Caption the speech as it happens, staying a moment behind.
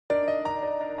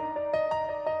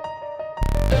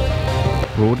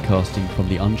Broadcasting from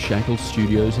the Unshackled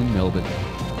studios in Melbourne.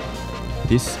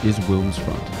 This is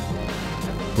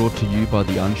WilmsFront, brought to you by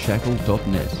the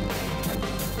Unshackled.net.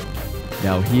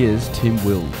 Now here's Tim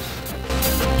Wilms.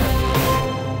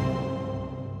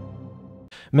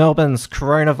 Melbourne's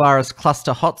coronavirus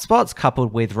cluster hotspots,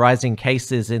 coupled with rising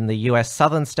cases in the US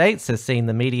southern states, has seen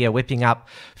the media whipping up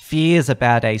fears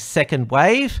about a second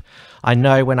wave. I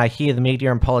know when I hear the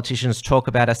media and politicians talk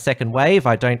about a second wave,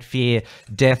 I don't fear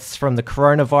deaths from the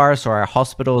coronavirus or our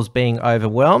hospitals being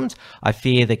overwhelmed. I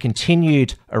fear the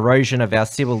continued erosion of our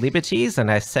civil liberties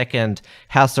and a second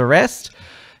house arrest.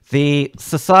 The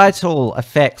societal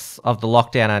effects of the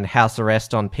lockdown and house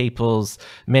arrest on people's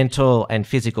mental and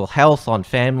physical health, on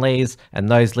families and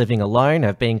those living alone,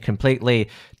 have been completely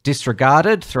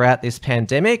disregarded throughout this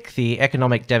pandemic. The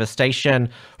economic devastation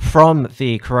from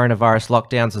the coronavirus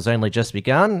lockdowns has only just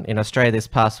begun. In Australia this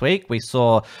past week, we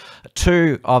saw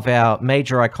two of our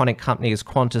major iconic companies,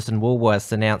 Qantas and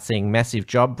Woolworths, announcing massive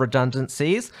job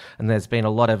redundancies, and there's been a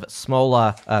lot of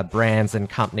smaller brands and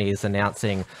companies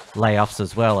announcing layoffs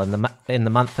as well. In the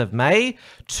month of May,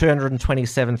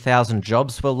 227,000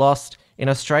 jobs were lost in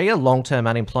Australia. Long-term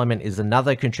unemployment is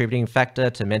another contributing factor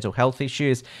to mental health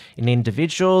issues in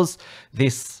individuals.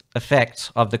 This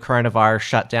effect of the coronavirus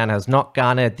shutdown has not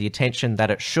garnered the attention that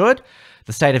it should.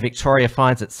 The state of Victoria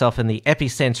finds itself in the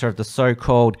epicenter of the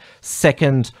so-called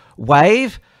second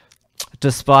wave,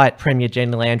 despite Premier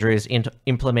Daniel Andrews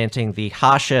implementing the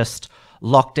harshest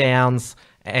lockdowns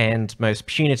and most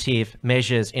punitive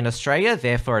measures in Australia.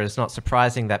 Therefore, it is not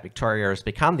surprising that Victoria has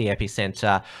become the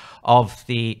epicenter of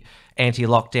the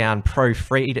anti-lockdown,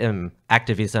 pro-freedom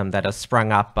activism that has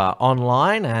sprung up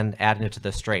online and out into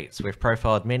the streets. We've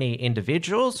profiled many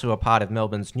individuals who are part of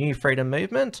Melbourne's new freedom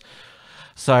movement.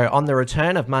 So on the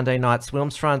return of Monday night's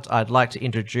WilmsFront, I'd like to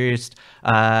introduce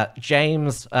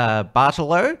James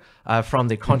Bartolo from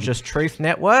the Conscious Truth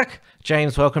Network.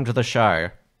 James, welcome to the show.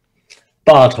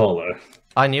 Bartolo.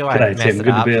 I knew I'd mess Tim. it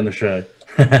Good up. to be on the show.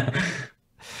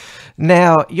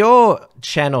 Now, your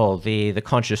channel, the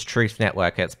Conscious Truth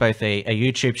Network, it's both a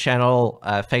YouTube channel,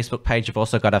 a Facebook page. You've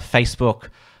also got a Facebook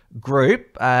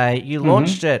group. You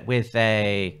launched it with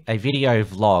a video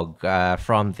vlog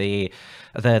from the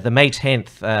May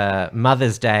 10th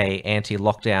Mother's Day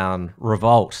anti-lockdown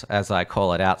revolt, as I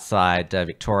call it, outside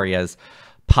Victoria's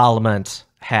Parliament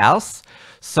House.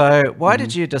 So why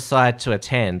did you decide to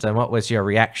attend, and what was your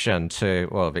reaction to,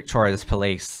 well, Victoria's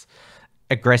police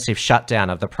aggressive shutdown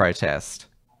of the protest?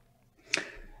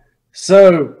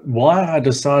 So why I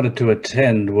decided to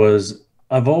attend was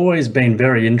I've always been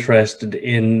very interested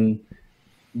in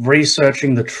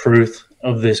researching the truth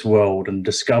of this world and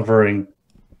discovering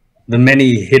the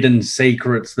many hidden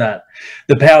secrets that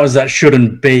the powers that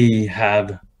shouldn't be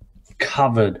have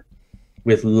covered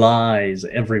with lies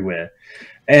everywhere.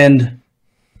 And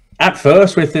at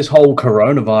first, with this whole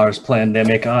coronavirus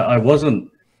pandemic, I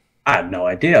had no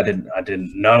idea. I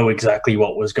didn't know exactly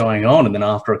what was going on. And then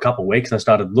after a couple of weeks, I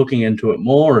started looking into it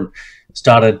more and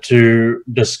started to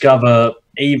discover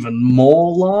even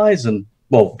more lies and,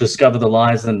 well, discover the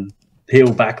lies and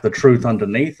peel back the truth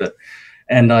underneath it.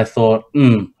 And I thought,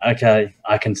 okay,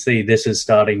 I can see this is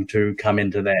starting to come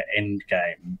into their end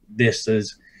game. This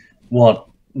is what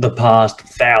the past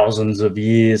thousands of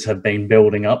years have been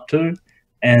building up to.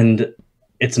 And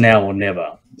it's now or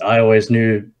never. I always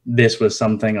knew this was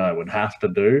something I would have to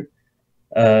do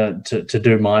to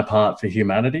do my part for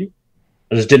humanity.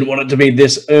 I just didn't want it to be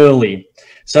this early.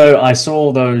 So I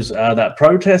saw those that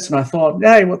protest and I thought,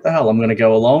 hey, what the hell? I'm going to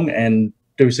go along and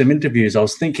do some interviews. I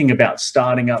was thinking about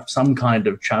starting up some kind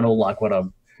of channel like what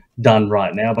I've done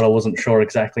right now, but I wasn't sure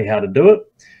exactly how to do it.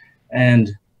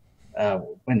 And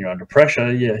when you're under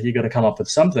pressure, you got to come up with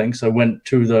something. So I went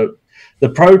to the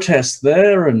protests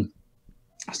there and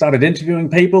started interviewing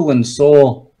people and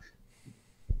saw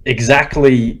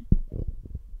exactly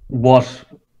what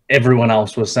everyone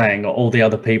else was saying. All the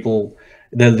other people,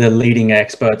 the leading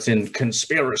experts in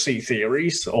conspiracy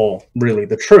theories, or really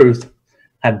the truth,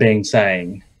 had been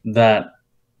saying that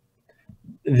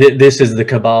this is the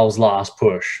cabal's last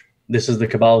push. This is the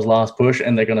cabal's last push,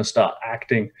 and they're going to start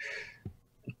acting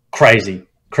crazy,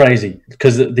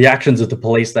 because the actions of the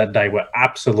police that day were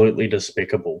absolutely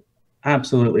despicable.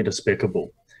 Absolutely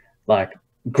despicable. Like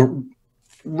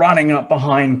running up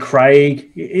behind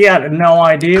Craig. He had no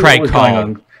idea what was going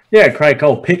on. Yeah, Craig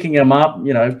Cole, picking him up,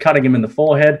 cutting him in the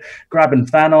forehead, grabbing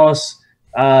Thanos,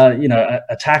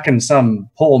 attacking some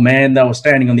poor man that was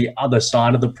standing on the other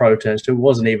side of the protest who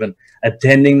wasn't even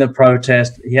attending the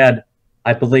protest. He had,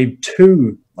 I believe,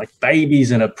 two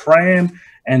babies in a pram,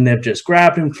 and they've just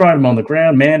grabbed him, thrown him on the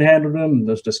ground, manhandled him.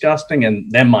 It was disgusting.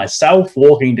 And then myself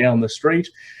walking down the street,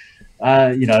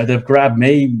 you know, they've grabbed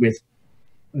me with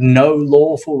no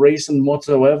lawful reason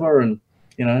whatsoever, and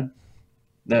you know,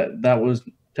 that was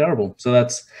terrible. So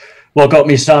that's what got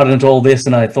me started into all this.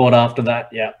 And I thought after that,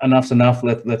 yeah, enough's enough.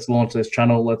 Let's launch this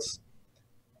channel. Let's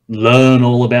learn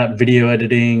all about video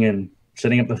editing and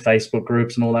setting up the Facebook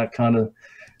groups and all that kind of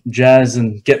jazz,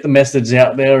 and get the message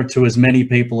out there to as many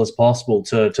people as possible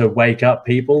to wake up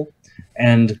people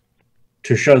and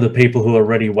to show the people who are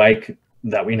already awake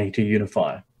that we need to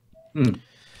unify.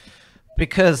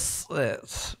 Because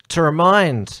to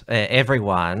remind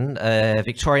everyone,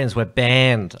 Victorians were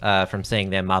banned from seeing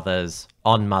their mothers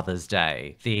on Mother's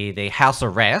Day. The house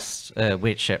arrest,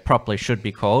 which it properly should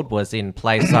be called, was in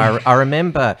place. I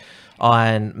remember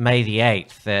on May the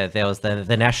 8th, there was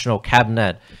the National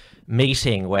Cabinet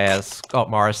meeting where Scott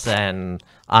Morrison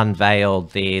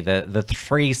unveiled the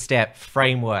three-step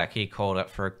framework, he called it,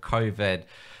 for a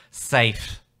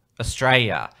COVID-safe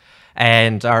Australia.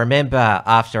 And I remember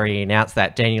after he announced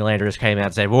that, Daniel Andrews came out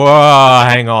and said, whoa,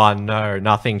 hang on, no,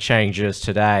 nothing changes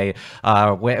today.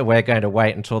 We're going to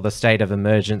wait until the state of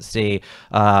emergency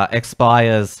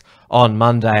expires on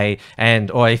Monday,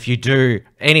 or if you do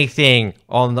anything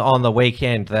on the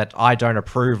weekend that I don't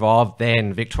approve of,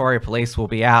 then Victoria Police will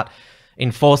be out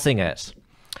enforcing it.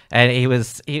 And it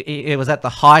was at the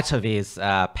height of his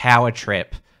power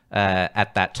trip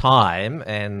at that time,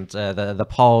 and the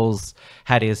polls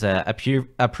had his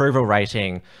approval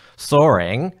rating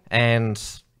soaring. And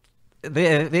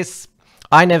this,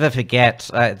 I never forget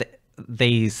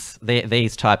these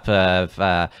type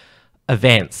of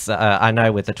events. I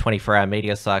know with the 24-hour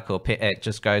media cycle, it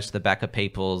just goes to the back of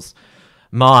people's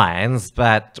minds,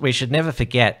 but we should never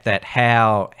forget that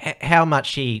how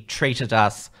much he treated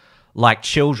us like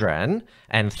children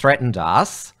and threatened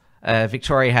us.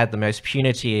 Victoria had the most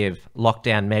punitive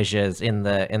lockdown measures in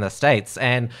the States,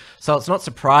 and so it's not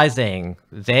surprising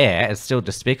there, it's still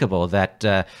despicable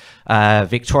that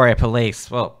Victoria Police,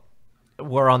 well,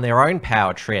 were on their own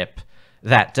power trip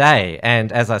that day.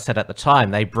 And as I said at the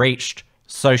time, they breached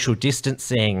social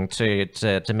distancing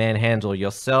to manhandle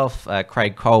yourself,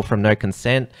 Craig Cole from No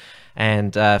Consent,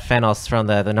 and Fanos from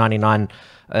the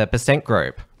 99%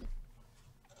 group.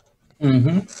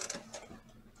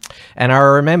 And I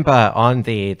remember on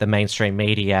the mainstream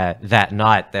media that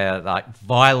night, the like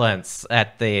violence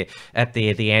at the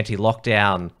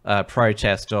anti-lockdown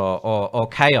protest or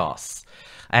chaos,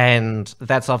 and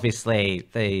that's obviously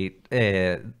the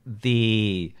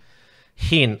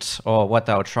hint, or what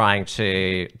they were trying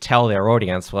to tell their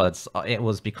audience was it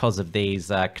was because of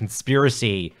these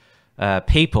conspiracy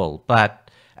people. But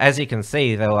as you can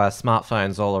see, there were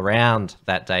smartphones all around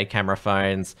that day, camera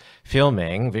phones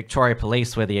filming. Victoria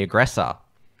Police were the aggressor.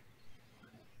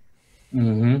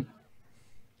 And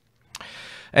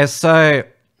so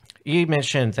you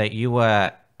mentioned that you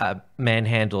were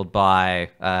manhandled by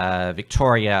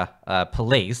Victoria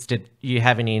Police. Did you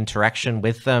have any interaction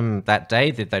with them that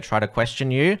day? Did they try to question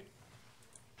you?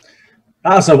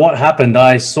 So what happened,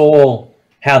 I saw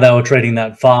how they were treating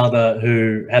that father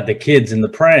who had the kids in the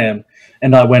pram,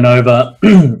 and I went over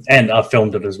and I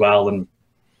filmed it as well, and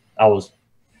I was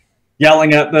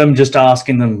yelling at them, just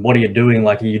asking them, what are you doing?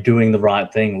 Like, are you doing the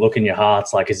right thing? Look in your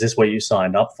hearts. Like, is this what you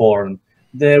signed up for? And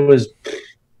there was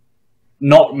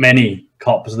not many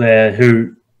cops there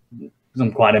who,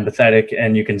 I'm quite empathetic,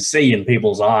 and you can see in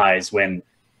people's eyes when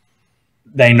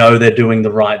they know they're doing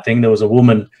the right thing. There was a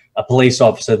woman, a police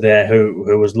officer there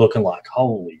who was looking like,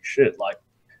 holy shit, like,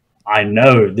 I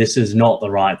know this is not the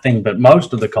right thing. But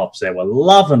most of the cops there were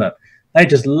loving it. They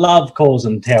just love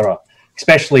causing terror,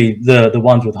 especially the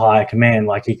ones with higher command.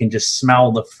 Like, you can just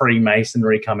smell the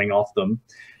Freemasonry coming off them.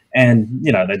 And,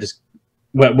 you know, they just,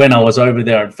 when I was over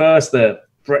there at first, they're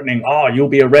threatening, oh, you'll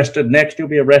be arrested next, you'll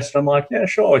be arrested. I'm like, yeah,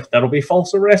 sure, that'll be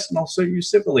false arrest and I'll sue you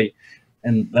civilly.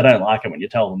 And they don't like it when you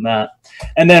tell them that.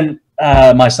 And then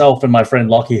myself and my friend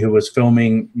Lockie, who was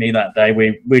filming me that day,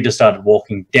 we just started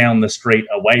walking down the street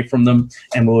away from them,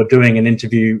 and we were doing an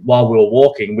interview while we were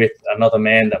walking with another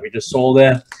man that we just saw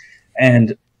there.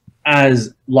 And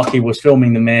as Lockie was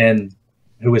filming the man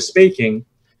who was speaking,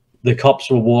 the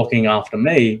cops were walking after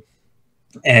me,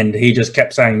 and he just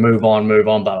kept saying, move on, blah,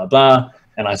 blah, blah.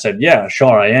 And I said, yeah,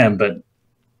 sure I am, but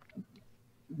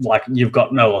like, you've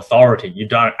got no authority. You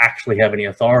don't actually have any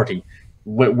authority.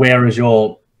 Where is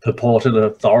your purported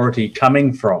authority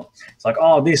coming from? It's like,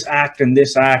 oh, this act and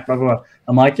this act, blah, blah, blah.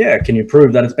 I'm like, yeah, can you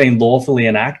prove that it's been lawfully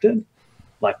enacted?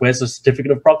 Like, where's the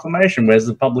certificate of proclamation? Where's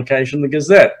the publication in the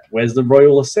Gazette? Where's the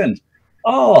royal assent?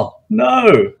 Oh,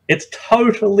 no, it's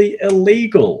totally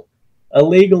illegal.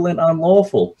 illegal and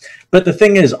unlawful. But the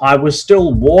thing is, I was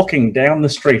still walking down the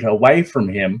street away from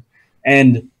him,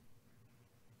 and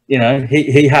you know,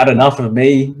 he had enough of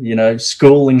me, you know,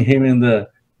 schooling him in the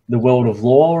world of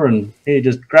law, and he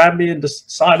just grabbed me and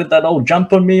decided that he'll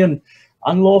jump on me and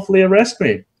unlawfully arrest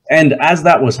me. And as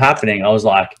that was happening, I was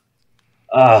like,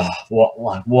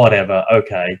 whatever,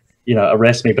 okay, you know,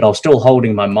 arrest me. But I was still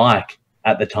holding my mic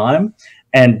at the time,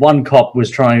 and one cop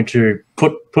was trying to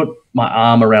put my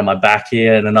arm around my back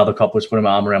here, and another cop was putting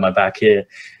my arm around my back here,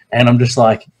 and I'm just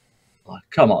like,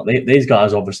 come on, these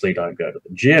guys obviously don't go to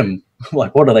the gym.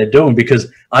 Like, what are they doing? Because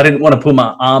I didn't want to put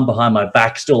my arm behind my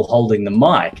back still holding the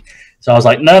mic. So I was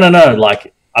like, no,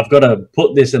 like, I've got to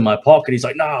put this in my pocket. He's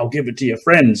like, no, I'll give it to your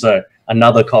friend. So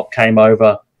another cop came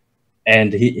over,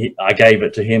 and I gave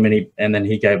it to him, and then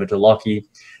he gave it to Lockie.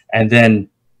 And then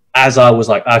as I was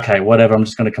like, okay, whatever, I'm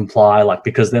just going to comply, like,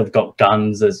 because they've got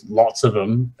guns, there's lots of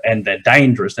them, and they're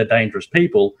dangerous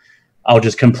people. I'll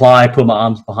just comply, put my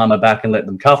arms behind my back and let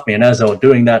them cuff me. And as they were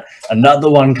doing that,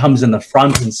 another one comes in the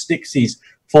front and sticks his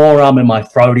forearm in my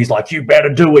throat. He's like, you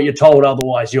better do what you're told,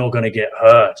 otherwise you're going to get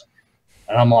hurt.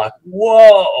 And I'm like,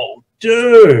 whoa,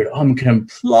 dude, I'm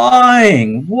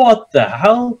complying. What the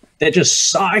hell? They're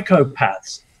just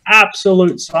psychopaths,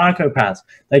 absolute psychopaths.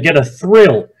 They get a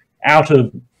thrill out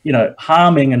of, you know,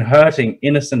 harming and hurting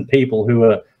innocent people who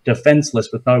are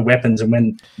defenseless with no weapons, and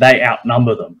when they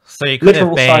outnumber them. So you could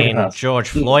have been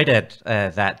George Floyded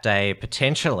that day,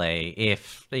 potentially,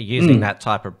 if using that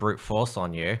type of brute force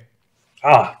on you.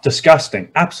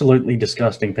 Disgusting. Absolutely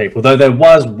disgusting people. Though there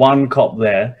was one cop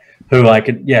there who I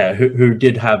could, who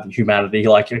did have humanity.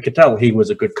 Like, I could tell he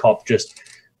was a good cop, just,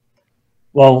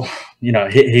 well, you know,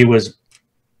 he was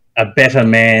a better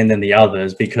man than the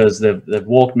others, because they've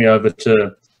walked me over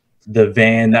to the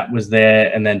van that was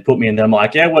there and then put me in there. I'm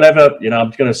like, yeah, whatever, you know,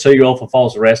 I'm going to sue you all for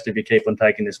false arrest if you keep on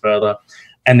taking this further.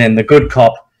 And then the good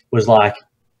cop was like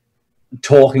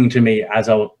talking to me as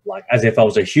if I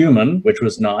was a human, which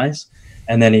was nice.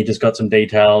 And then he just got some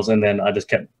details, and then I just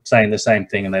kept saying the same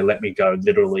thing, and they let me go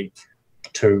literally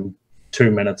two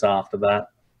minutes after that.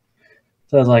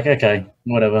 So I was like, okay,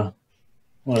 whatever.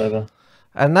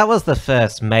 And that was the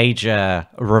first major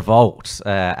revolt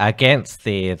against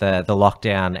the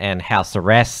lockdown and house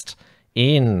arrest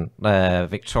in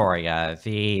Victoria.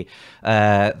 The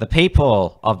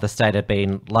people of the state had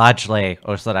been largely,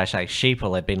 or should I say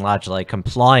sheeple, had been largely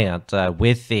compliant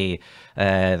with the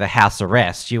house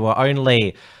arrest. You were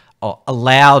only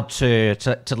allowed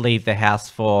to leave the house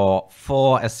for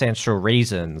 4 essential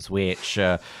reasons, which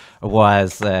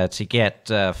was to get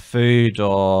food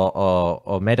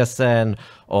or medicine,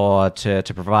 or to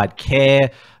provide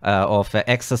care, or for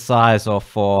exercise, or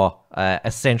for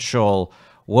essential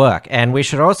work. And we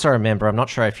should also remember, I'm not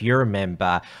sure if you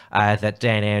remember, that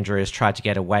Dan Andrews tried to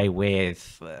get away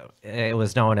with, it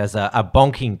was known as a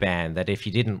bonking ban, that if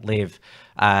you didn't live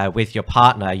with your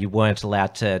partner, you weren't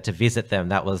allowed to visit them.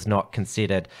 That was not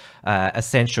considered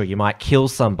essential. You might kill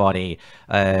somebody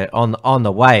on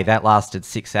the way. That lasted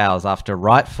 6 hours after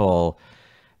rightful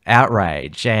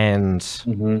outrage. And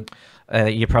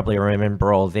you probably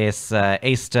remember all this.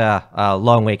 Easter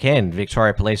long weekend,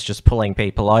 Victoria Police just pulling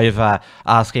people over,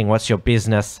 asking, what's your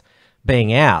business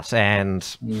being out? And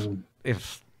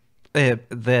if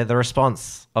the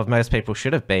response of most people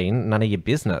should have been, none of your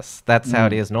business. That's how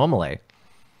it is normally.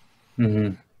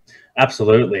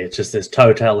 Absolutely. It's just this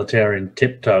totalitarian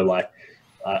tiptoe. Like,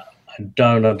 I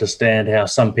don't understand how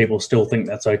some people still think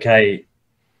that's okay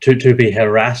to be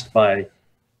harassed by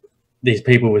these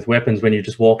people with weapons when you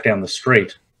just walk down the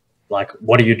street. Like,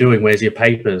 what are you doing? Where's your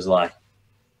papers? Like,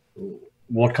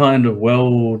 what kind of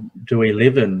world do we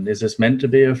live in? Is this meant to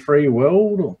be a free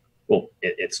world? Well,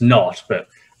 it's not, but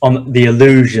on the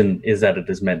illusion is that it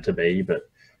is meant to be, but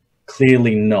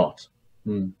clearly not.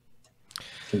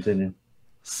 Continue.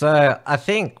 So I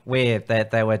think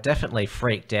that they were definitely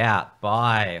freaked out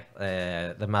by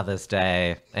the Mother's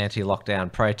Day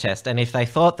anti-lockdown protest, and if they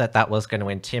thought that that was going to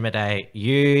intimidate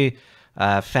you,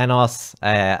 Fanos,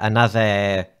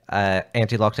 another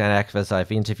anti-lockdown activist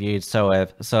I've interviewed, so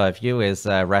have you, is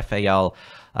Rafael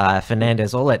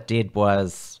Fernandez. All it did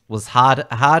was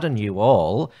harden you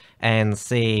all and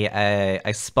see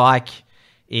a spike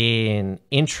in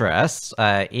interest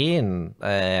in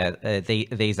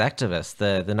these activists.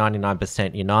 The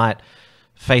 99% Unite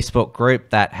Facebook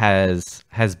group that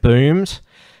has boomed,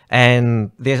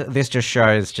 and this just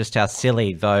shows just how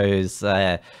silly those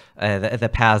the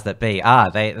powers that be are.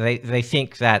 They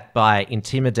think that by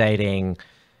intimidating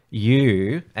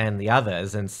you and the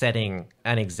others and setting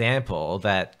an example,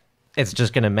 that it's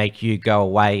just going to make you go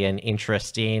away and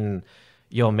interest in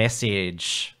your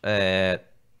message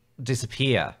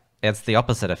disappear. It's the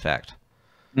opposite effect.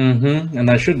 And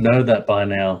they should know that by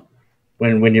now.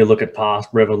 When you look at past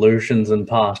revolutions and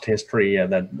past history, yeah,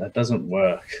 that doesn't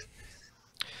work.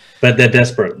 But they're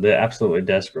desperate. They're absolutely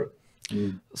desperate.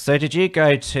 So did you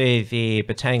go to the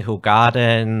Botanical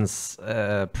Gardens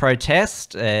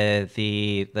protest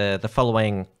the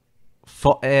following?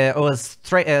 It was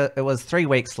 3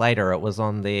 weeks later. It was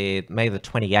on the May the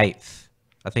 28th,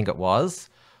 I think it was,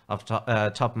 off top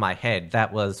of my head.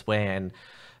 That was when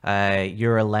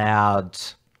you're allowed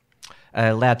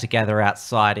to gather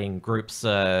outside in groups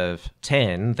of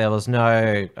 10. There was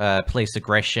no police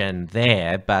aggression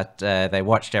there, but they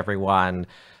watched everyone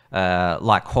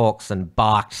like hawks and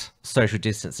barked social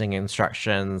distancing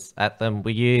instructions at them.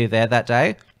 Were you there that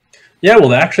day? Yeah, well,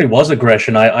 there actually was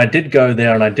aggression. I did go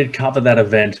there and I did cover that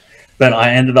event, but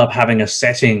I ended up having a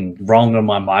setting wrong on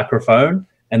my microphone.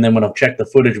 And then when I've checked the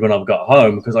footage when I've got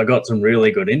home, because I got some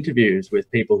really good interviews with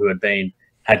people who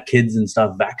had kids and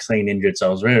stuff, vaccine injured. So I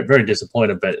was very, very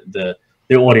disappointed, but the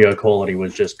audio quality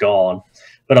was just gone.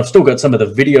 But I've still got some of the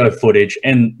video footage,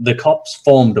 and the cops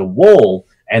formed a wall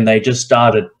and they just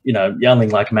started,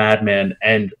 yelling like madmen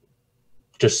and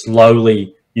just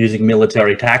slowly using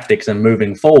military tactics and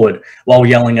moving forward while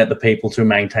yelling at the people to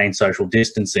maintain social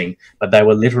distancing. But they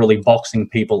were literally boxing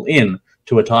people in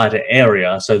to a tighter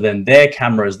area, so then their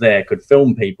cameras there could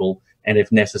film people, and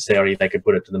if necessary, they could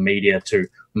put it to the media to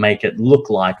make it look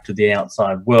like to the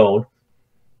outside world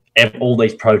all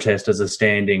these protesters are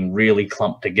standing really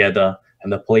clumped together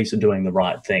and the police are doing the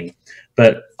right thing.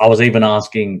 But I was even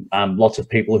asking lots of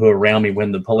people who were around me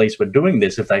when the police were doing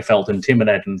this if they felt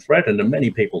intimidated and threatened, and many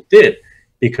people did,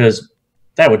 because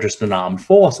they were just an armed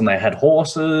force and they had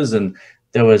horses, and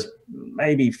there was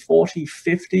maybe 40,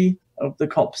 50 of the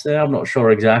cops there. I'm not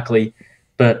sure exactly,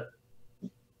 but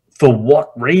for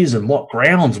what reason, what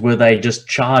grounds were they just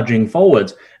charging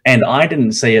forwards? And I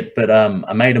didn't see it, but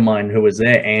a mate of mine who was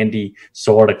there, Andy,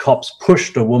 saw it. A cops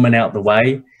pushed a woman out the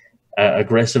way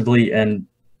aggressively, and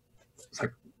it's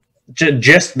like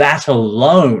just that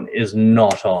alone is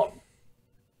not on.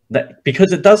 That,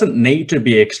 because it doesn't need to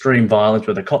be extreme violence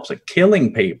where the cops are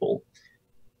killing people.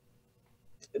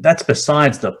 That's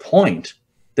besides the point.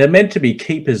 They're meant to be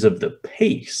keepers of the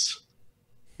peace.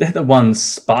 They're the ones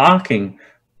sparking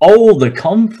all the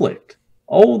conflict.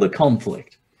 All the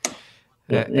conflict.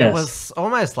 Yes. It was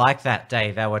almost like that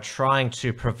day they were trying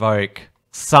to provoke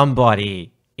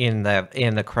somebody in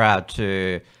the crowd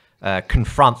to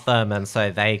confront them, and so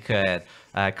they could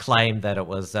claim that it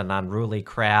was an unruly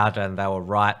crowd and they were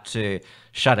right to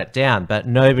shut it down. But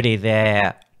nobody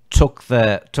there took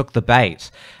the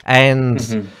bait.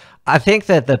 And I think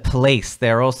that the police,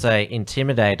 they're also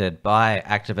intimidated by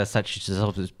activists such as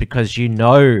yourself because you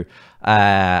know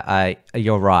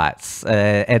your rights.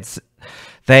 It's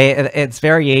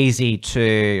very easy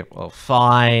to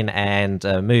fine and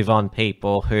move on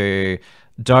people who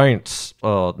don't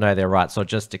or know their rights or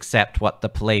just accept what the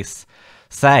police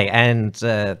say, and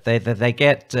they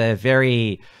get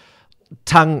very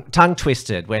tongue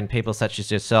twisted when people such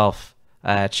as yourself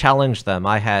challenge them.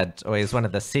 He was one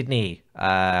of the Sydney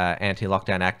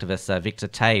anti-lockdown activists, Victor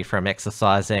Tay, from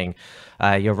Exercising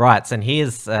Your Rights, and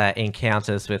his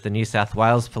encounters with the New South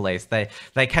Wales police,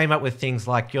 they came up with things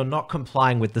like, you're not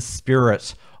complying with the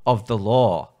spirit of the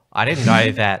law. I didn't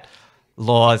know that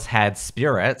laws had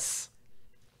spirits.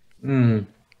 Yeah,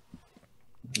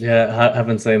 I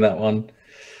haven't seen that one.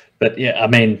 But yeah, I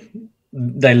mean,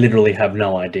 they literally have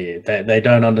no idea. They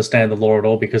don't understand the law at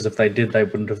all, because if they did, they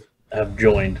wouldn't have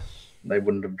joined. They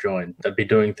wouldn't have joined. They'd be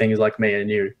doing things like me and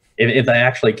you. If they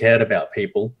actually cared about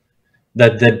people,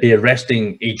 they'd be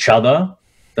arresting each other.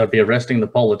 They'd be arresting the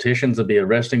politicians. They'd be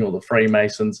arresting all the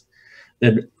Freemasons.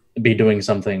 They'd be doing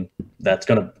something that's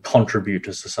going to contribute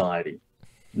to society,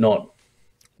 not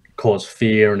cause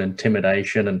fear and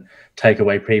intimidation and take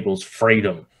away people's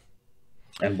freedom.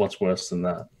 And what's worse than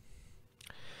that?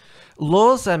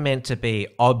 Laws are meant to be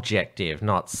objective,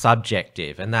 not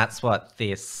subjective, and that's what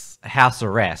this house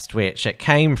arrest, which it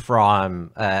came from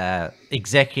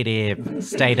executive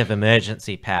state of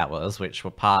emergency powers, which were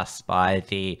passed by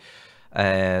the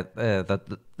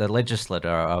legislature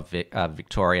of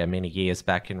Victoria many years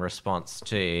back in response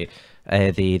to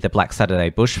the Black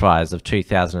Saturday bushfires of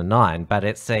 2009. But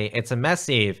it's a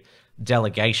massive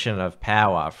delegation of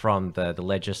power from the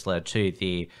legislature to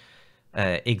the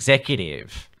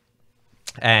executive.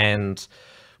 And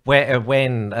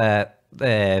when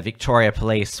the Victoria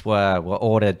Police were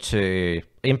ordered to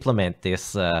implement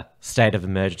this state of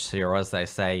emergency, or as they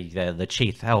say, the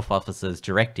Chief Health Officer's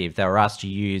directive, they were asked to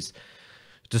use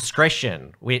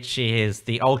discretion, which is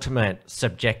the ultimate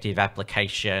subjective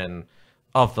application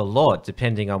of the law.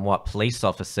 Depending on what police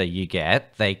officer you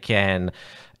get, they can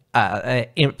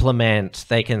implement,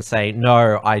 they can say,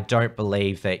 no, I don't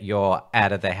believe that you're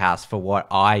out of the house for what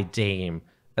I deem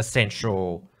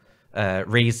essential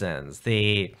reasons.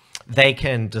 They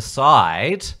can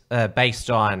decide based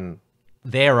on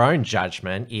their own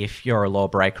judgment if you're a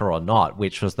lawbreaker or not,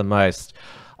 which was the most,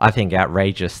 I think,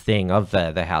 outrageous thing of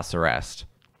the house arrest.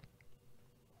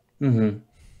 Mm-hmm.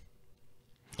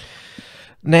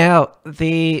 Now,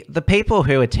 the people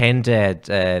who attended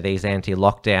these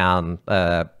anti-lockdown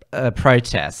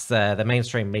protests, the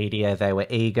mainstream media, they were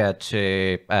eager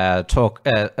to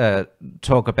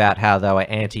talk about how they were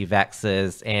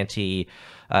anti-vaxxers,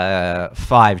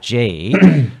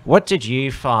 anti-5G. What did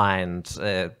you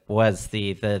find was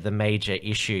the major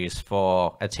issues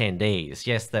for attendees?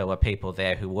 Yes, there were people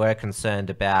there who were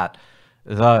concerned about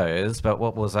those, but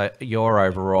what was your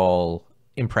overall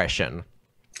impression?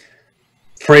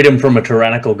 Freedom from a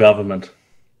tyrannical government.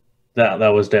 That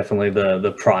was definitely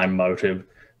the prime motive,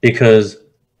 because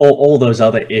all those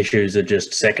other issues are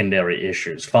just secondary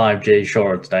issues. 5G,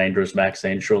 sure, it's dangerous.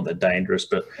 Vaccines, sure, they're dangerous.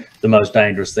 But the most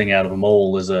dangerous thing out of them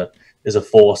all is a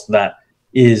force that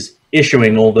is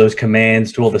issuing all those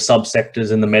commands to all the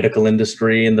subsectors in the medical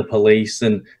industry and the police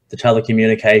and the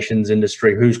telecommunications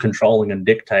industry. Who's controlling and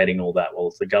dictating all that? Well,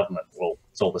 it's the government. Well,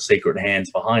 it's all the secret hands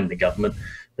behind the government,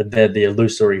 but they're the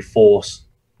illusory force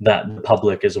that the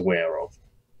public is aware of.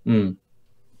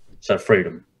 So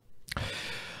freedom.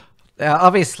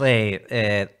 Obviously,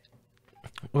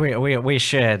 we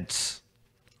should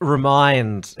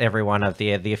remind everyone of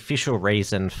the official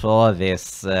reason for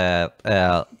this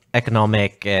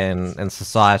economic and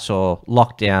societal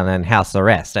lockdown and house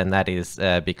arrest, and that is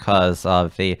because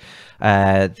of the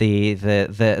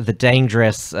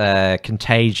dangerous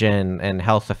contagion and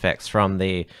health effects from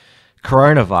the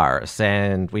coronavirus.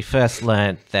 And we first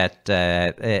learned that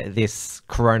this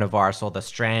coronavirus, or the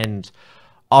strand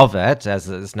of it, as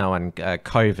is known,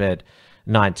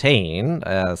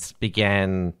 COVID-19,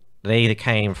 began. They either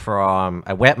came from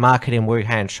a wet market in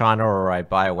Wuhan, China, or a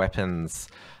bioweapons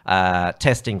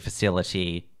testing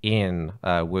facility in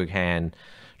Wuhan,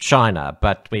 China.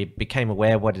 But we became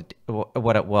aware what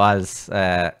it was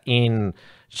in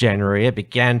January. It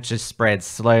began to spread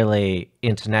slowly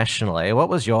internationally. What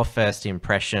was your first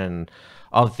impression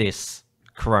of this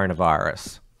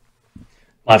coronavirus?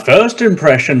 My first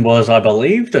impression was I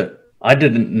believed it. I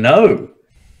didn't know.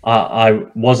 I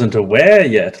wasn't aware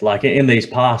yet. Like in these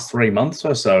past 3 months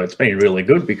or so, it's been really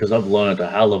good because I've learned a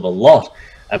hell of a lot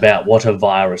about what a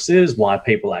virus is, why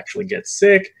people actually get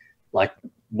sick, like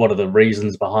what are the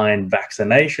reasons behind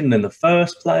vaccination in the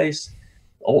first place.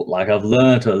 Oh, like I've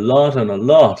learned a lot and a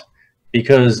lot,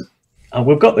 because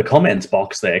we've got the comments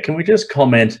box there. Can we just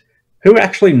comment who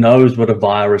actually knows what a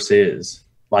virus is?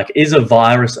 Like, is a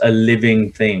virus a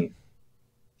living thing?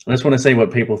 I just want to see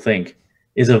what people think.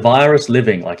 Is a virus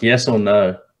living? Like, yes or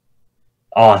no?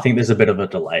 Oh, I think there's a bit of a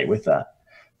delay with that.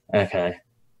 Okay.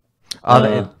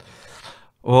 Right.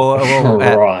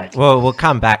 We'll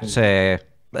come back to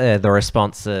the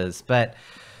responses, but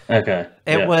okay.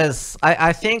 It was,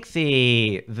 I think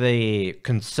the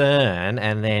concern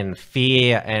and then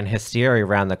fear and hysteria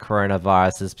around the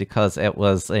coronavirus is because it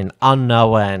was an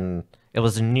unknown, it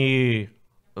was a new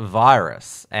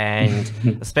virus, and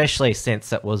especially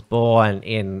since it was born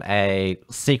in a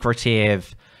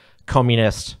secretive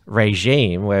communist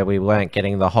regime where we weren't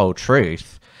getting the whole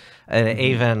truth.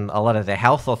 Even a lot of the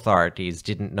health authorities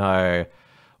didn't know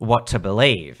what to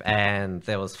believe, and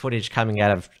there was footage coming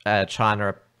out of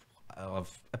China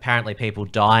of apparently people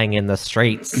dying in the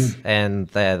streets, and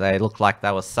they looked like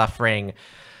they were suffering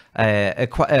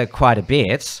quite a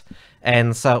bit.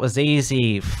 And so it was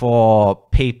easy for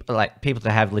people to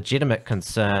have legitimate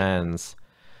concerns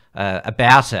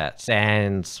about it.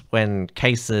 And when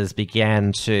cases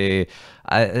began to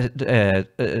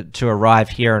arrive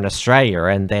here in Australia,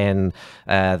 and then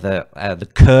the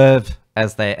curve,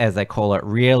 as they call it,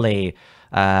 really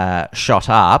shot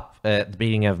up at the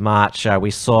beginning of March, we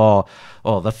saw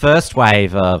the first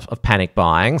wave of panic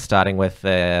buying, starting with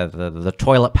the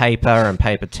toilet paper and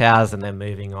paper towels, and then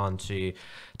moving on to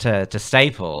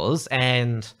staples.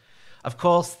 And of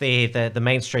course the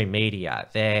mainstream media,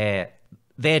 they're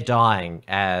dying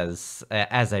as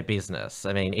a business.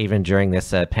 I mean, even during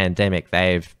this pandemic,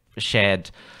 they've shed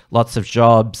lots of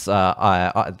jobs.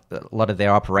 A lot of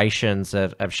their operations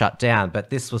have shut down,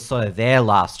 but this was sort of their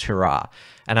last hurrah.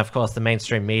 And of course, the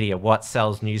mainstream media, what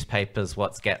sells newspapers,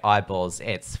 what's get eyeballs,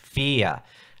 it's fear.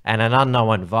 And an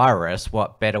unknown virus,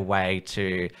 what better way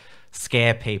to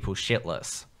scare people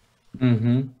shitless?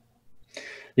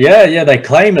 Yeah, they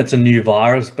claim it's a new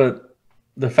virus, but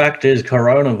the fact is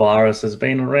coronavirus has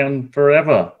been around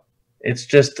forever. It's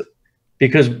just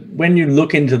because when you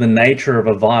look into the nature of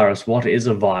a virus, what is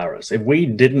a virus? If we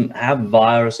didn't have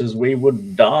viruses, we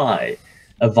would die.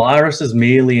 A virus is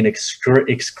merely an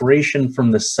excretion from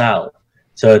the cell.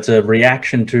 So it's a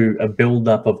reaction to a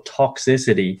buildup of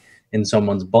toxicity in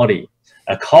someone's body.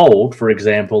 A cold, for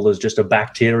example, is just a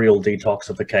bacterial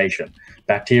detoxification.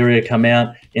 Bacteria come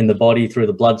out in the body through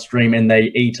the bloodstream and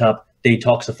they eat up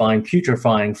detoxifying,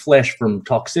 putrefying flesh from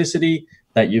toxicity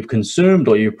that you've consumed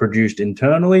or you've produced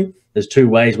internally. There's two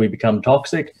ways we become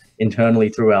toxic: internally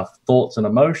through our thoughts and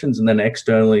emotions, and then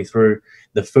externally through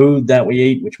the food that we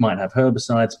eat, which might have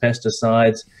herbicides,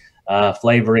 pesticides,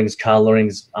 flavorings,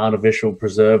 colorings, artificial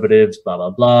preservatives, blah,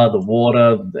 blah, blah, the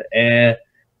water, the air,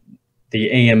 the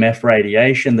EMF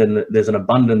radiation. Then there's an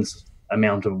abundance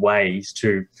amount of ways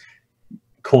to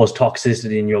cause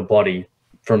toxicity in your body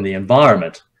from the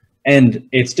environment. And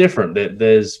it's different.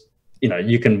 There's, you know,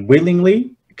 you can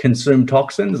willingly consume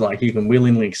toxins, like you can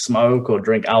willingly smoke or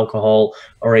drink alcohol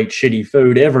or eat shitty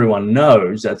food. Everyone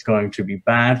knows that's going to be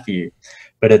bad for you,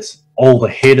 but it's all the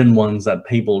hidden ones that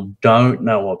people don't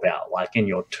know about, like in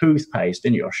your toothpaste,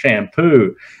 in your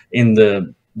shampoo, in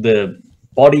the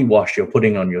body wash you're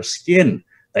putting on your skin.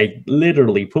 They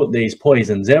literally put these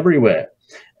poisons everywhere.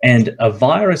 And a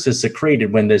virus is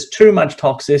secreted when there's too much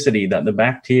toxicity that the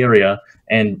bacteria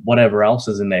and whatever else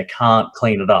is in there can't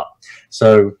clean it up.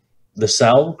 So the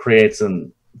cell creates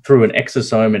through an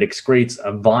exosome, it excretes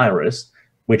a virus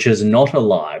which is not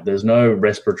alive. There's no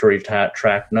respiratory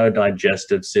tract, no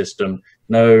digestive system,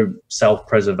 no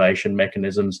self-preservation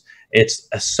mechanisms. It's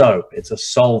a soap, it's a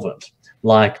solvent.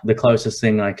 Like the closest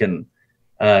thing I can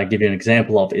give you an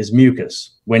example of is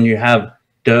mucus. When you have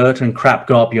dirt and crap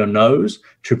go up your nose,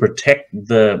 to protect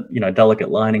the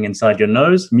delicate lining inside your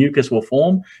nose, mucus will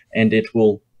form and it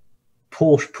will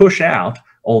push out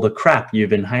all the crap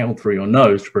you've inhaled through your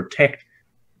nose to protect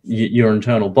your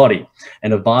internal body.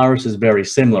 And a virus is very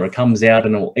similar. It comes out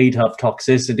and it will eat up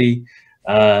toxicity,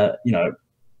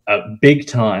 big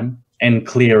time, and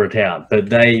clear it out.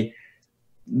 But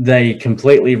they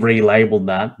completely relabeled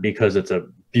that because it's a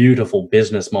beautiful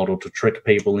business model to trick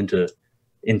people into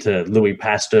Louis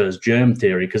Pasteur's germ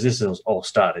theory, because this was all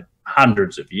started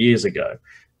hundreds of years ago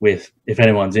with, if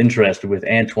anyone's interested, with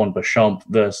Antoine Béchamp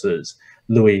versus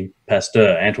Louis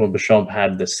Pasteur. Antoine Béchamp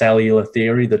had the cellular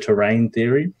theory, the terrain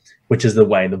theory, which is the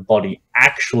way the body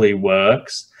actually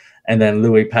works. And then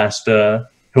Louis Pasteur,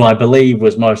 who I believe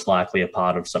was most likely a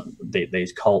part of some of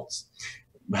these cults,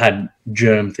 had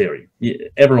germ theory.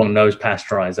 Everyone knows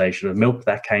pasteurization of milk.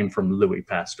 That came from Louis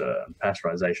Pasteur.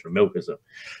 Pasteurization of milk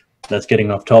that's getting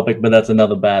off topic, but that's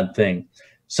another bad thing.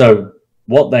 So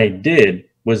what they did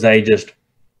was they just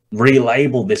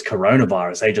relabeled this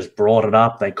coronavirus. They just brought it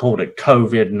up. They called it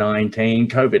COVID-19.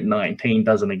 COVID-19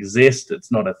 doesn't exist. It's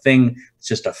not a thing. It's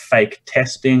just a fake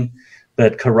testing.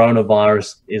 But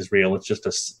coronavirus is real. It's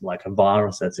just like a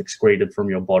virus that's excreted from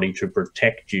your body to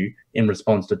protect you in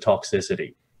response to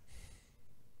toxicity.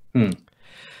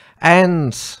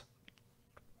 And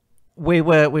we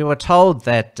were told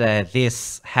that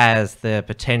this has the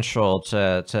potential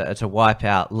to wipe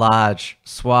out large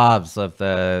swaths of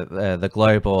the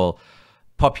global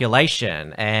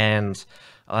population. And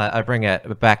I bring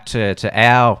it back to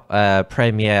our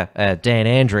Premier, Dan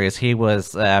Andrews. He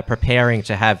was preparing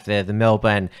to have the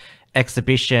Melbourne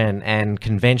Exhibition and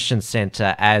Convention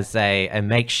Centre as a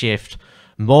makeshift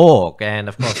morgue, and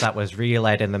of course that was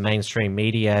relayed in the mainstream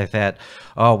media that,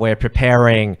 oh, we're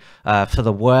preparing for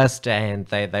the worst, and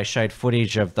they showed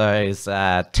footage of those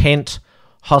tent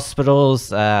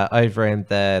hospitals over in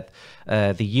the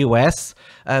US,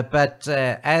 but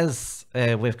as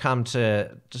we've come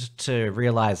to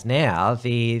realize now,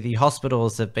 the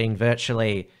hospitals have been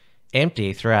virtually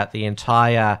empty throughout the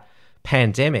entire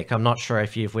pandemic. I'm not sure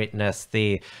if you've witnessed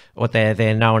what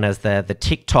they're known as the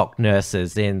TikTok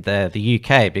nurses in the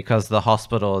UK, because the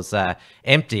hospitals are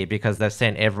empty because they've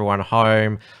sent everyone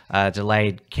home,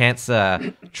 delayed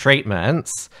cancer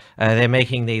treatments. They're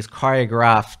making these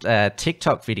choreographed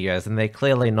TikTok videos, and they're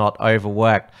clearly not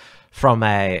overworked from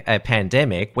a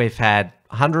pandemic. We've had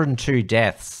 102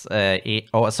 deaths,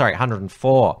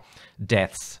 104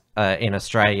 deaths in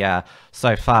Australia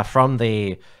so far from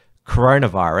the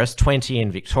coronavirus, 20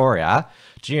 in Victoria.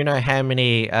 Do you know how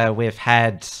many we've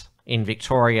had in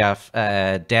Victoria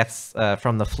deaths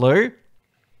from the flu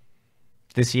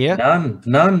this year? None.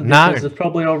 Because it's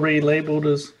probably all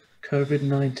relabeled as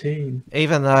COVID-19.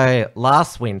 Even though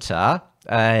last winter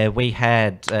we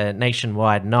had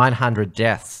nationwide 900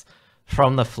 deaths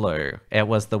from the flu. It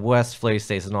was the worst flu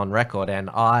season on record, and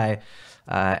I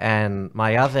and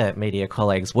my other media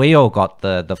colleagues, we all got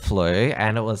the flu,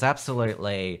 and it was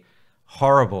absolutely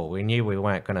horrible. We knew we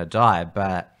weren't going to die,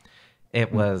 but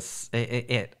it was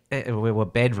we were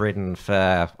bedridden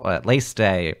for at least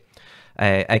a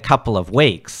couple of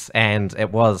weeks, and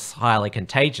it was highly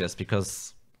contagious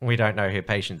because we don't know who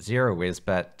patient zero is,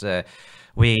 but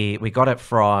we got it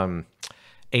from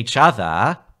each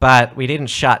other, but we didn't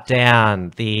shut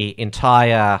down the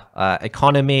entire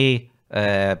economy.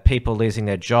 People losing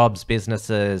their jobs,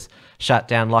 businesses shut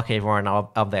down, lock everyone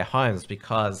of their homes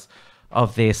because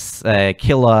of this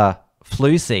killer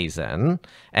flu season.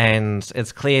 And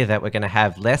it's clear that we're going to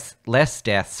have less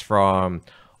deaths from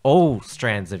all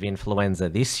strands of influenza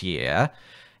this year.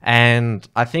 And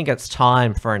I think it's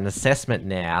time for an assessment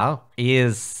now.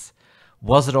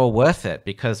 Was it all worth it?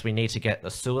 Because we need to get the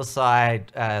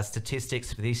suicide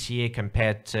statistics for this year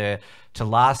compared to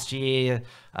last year,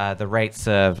 the rates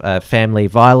of family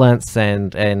violence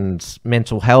and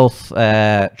mental health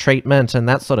treatment and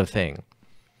that sort of thing.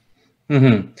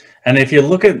 Mm-hmm. And if you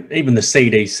look at even the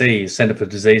CDC, Center for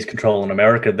Disease Control in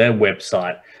America, their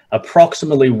website,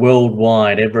 approximately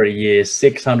worldwide every year,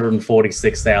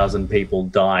 646,000 people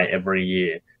die every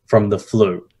year from the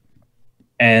flu.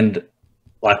 And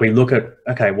like we look at,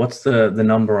 okay, what's the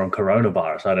number on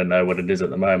coronavirus? I don't know what it is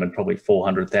at the moment, probably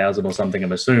 400,000 or something,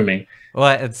 I'm assuming.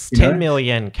 Well, it's 10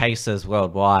 million cases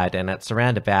worldwide, and it's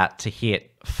around about to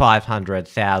hit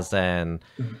 500,000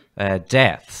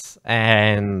 deaths.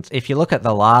 And if you look at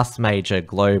the last major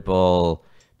global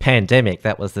pandemic,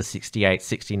 that was the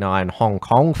 68-69 Hong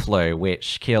Kong flu,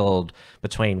 which killed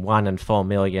between 1 and 4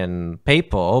 million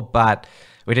people, but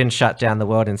we didn't shut down the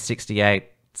world in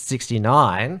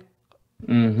 68-69.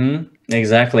 Mm-hmm.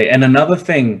 Exactly. And another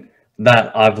thing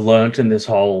that I've learned in this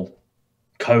whole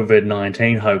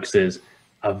COVID-19 hoax is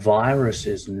a virus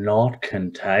is not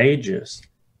contagious.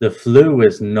 The flu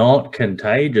is not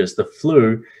contagious. The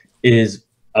flu is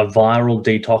a viral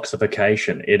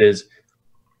detoxification.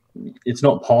 It's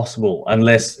not possible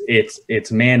unless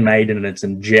it's man-made and it's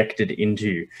injected into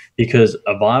you, because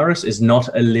a virus is not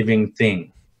a living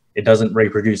thing. It doesn't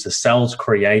reproduce. The cells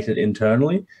created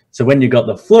internally. So when you got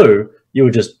the flu, you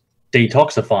were just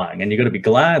detoxifying, and you got to be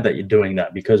glad that you're doing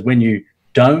that, because when you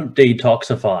don't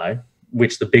detoxify,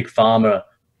 which the big pharma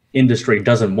industry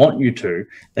doesn't want you to,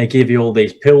 they give you all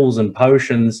these pills and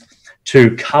potions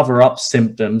to cover up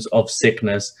symptoms of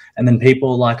sickness. And then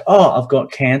people are like, oh, I've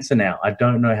got cancer now. I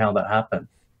don't know how that happened.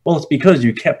 Well, it's because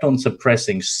you kept on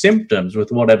suppressing symptoms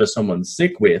with whatever someone's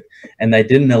sick with, and they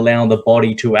didn't allow the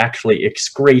body to actually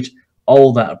excrete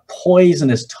all that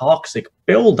poisonous, toxic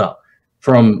buildup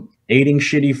from eating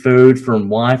shitty food, from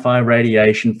Wi-Fi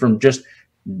radiation, from just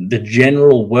the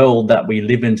general world that we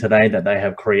live in today that they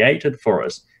have created for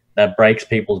us that breaks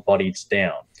people's bodies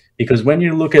down. Because when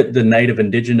you look at the native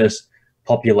indigenous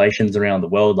populations around the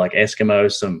world, like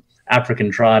Eskimos, some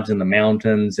African tribes in the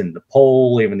mountains, in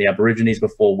Nepal, even the Aborigines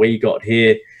before we got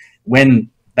here, when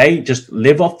they just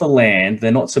live off the land,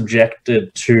 they're not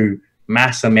subjected to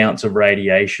mass amounts of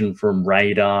radiation from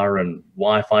radar and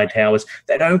Wi-Fi towers.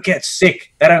 They don't get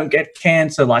sick. They don't get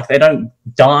cancer. Like, they don't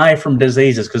die from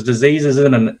diseases, because diseases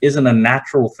isn't a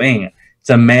natural thing. It's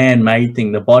a man-made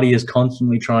thing. The body is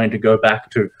constantly trying to go back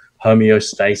to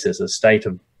homeostasis, a state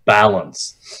of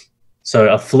balance.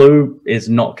 So a flu is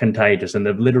not contagious, and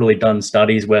they've literally done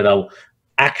studies where they'll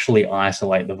actually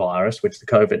isolate the virus, which the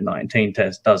COVID-19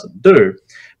 test doesn't do,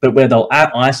 but where they'll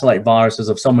isolate viruses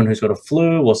of someone who's got a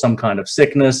flu or some kind of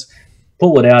sickness,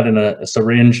 pull it out in a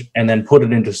syringe, and then put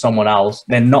it into someone else.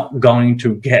 They're not going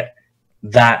to get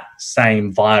that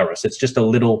same virus. It's just a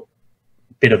little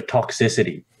bit of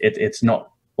toxicity. It's not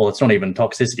even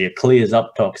toxicity. It clears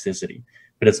up toxicity,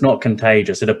 but it's not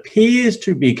contagious. It appears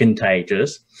to be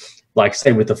contagious. Like,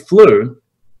 say, with the flu,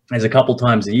 there's a couple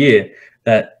times a year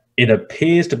that it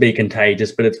appears to be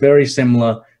contagious, but it's very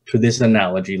similar to this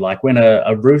analogy. Like when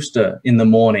a rooster in the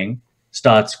morning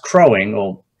starts crowing,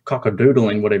 or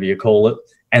cock-a-doodling, whatever you call it,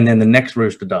 and then the next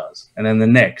rooster does, and then the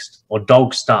next, or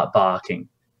dogs start barking,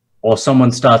 or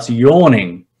someone starts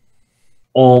yawning,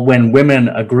 or when women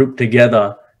are grouped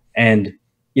together and,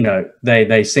 you know,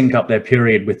 they sync up their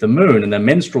period with the moon and the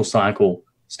menstrual cycle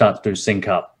starts to sync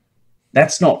up.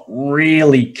 That's not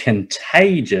really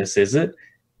contagious, is it?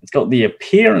 It's got the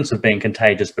appearance of being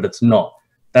contagious, but it's not.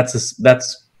 That's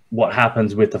what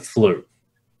happens with the flu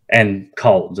and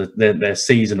colds. They're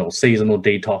seasonal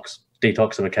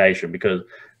detoxification, because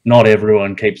not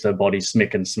everyone keeps their body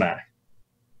smick and smack,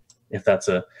 if that's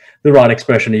the right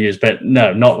expression to use. But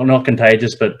no, not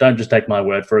contagious. But don't just take my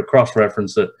word for it.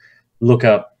 Cross-reference it. Look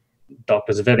up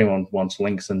doctors. If anyone wants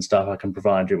links and stuff, I can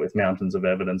provide you with mountains of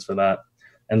evidence for that.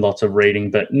 and lots of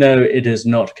reading, but no, it is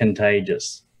not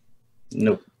contagious.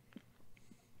 Nope.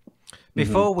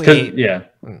 Before we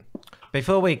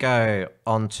go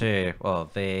on to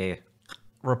the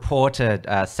reported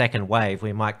second wave,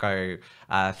 we might go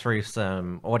through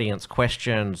some audience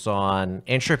questions on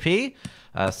entropy.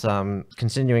 So I'm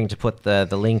continuing to put the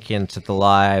link into the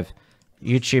live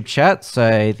YouTube chat.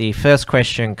 So the first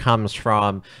question comes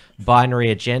from Binary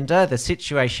Agenda. The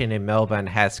situation in Melbourne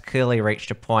has clearly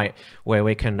reached a point where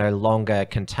we can no longer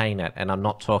contain it. And I'm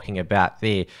not talking about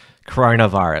the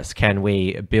coronavirus. Can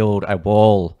we build a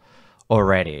wall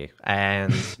already?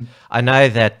 And I know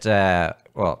that,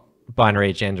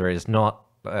 Binary Agenda is not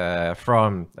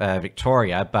from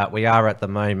Victoria, but we are at the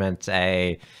moment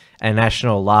a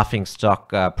national laughingstock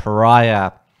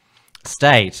pariah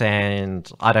state,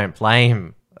 and I don't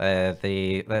blame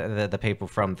the people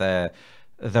from the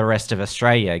rest of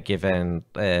Australia, given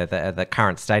the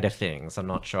current state of things. I'm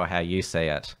not sure how you see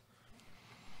it.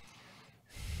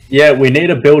 Yeah, we need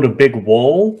to build a big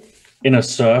wall in a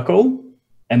circle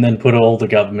and then put all the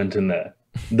government in there,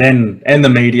 and the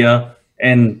media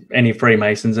and any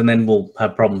Freemasons, and then we'll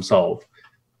have problem solved.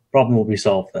 Problem will be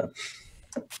solved then.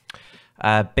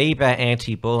 Bieber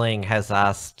Anti-Bullying has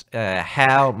asked,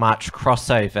 how much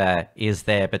crossover is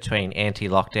there between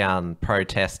anti-lockdown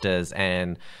protesters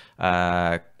and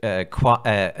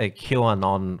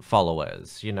QAnon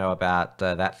followers? You know about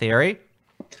that theory?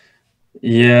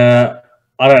 Yeah,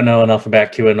 I don't know enough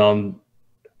about QAnon.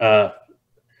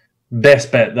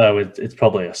 Best bet, though, it's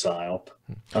probably a psyop,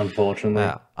 unfortunately.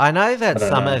 I know that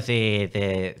some of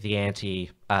the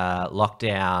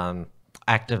anti-lockdown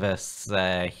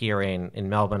activists here in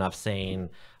Melbourne, I've seen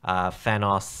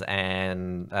Thanos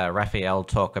and Raphael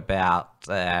talk about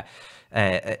their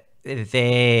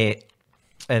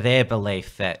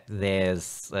belief that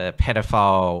there's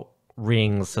pedophile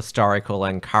rings, historical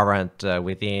and current,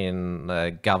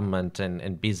 within government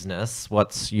and business.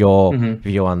 What's your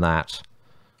view on that?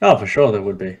 Oh, for sure there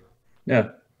would be. Yeah,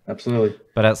 absolutely.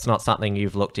 But it's not something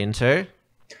you've looked into?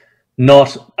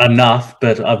 Not enough,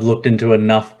 but I've looked into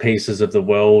enough pieces of the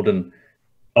world and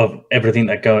of everything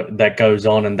that goes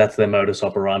on, and that's their modus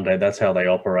operandi. That's how they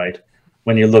operate.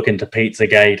 When you look into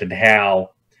Pizzagate and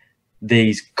how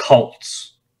these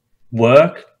cults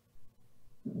work,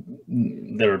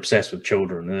 they're obsessed with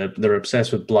children. They're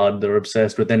obsessed with blood. They're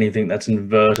obsessed with anything that's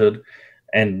inverted,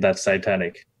 and that's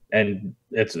satanic. And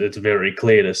it's very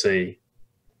clear to see.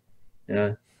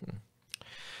 Yeah.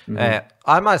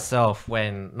 I myself,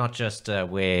 when not just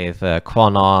with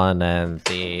QAnon and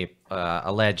the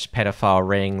alleged pedophile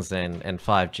rings and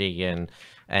 5G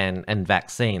and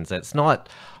vaccines, it's not.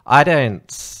 I'm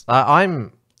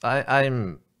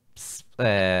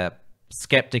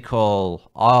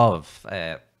skeptical of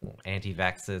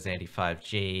anti-vaxxers,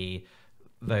 anti-5G,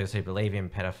 those who believe in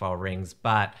pedophile rings,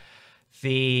 but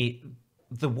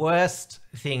the worst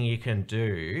thing you can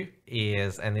do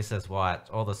is, and this is what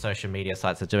all the social media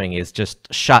sites are doing, is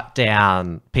just shut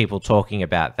down people talking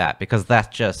about that, because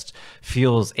that just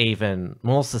fuels even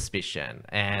more suspicion.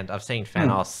 And I've seen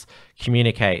Thanos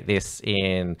communicate this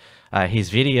in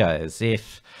his videos.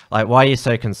 Why are you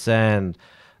so concerned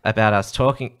about us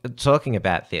talking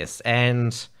about this?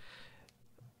 And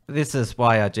this is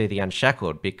why I do the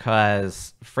Unshackled,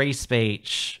 because free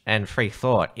speech and free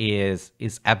thought is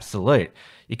absolute.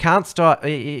 You can't stop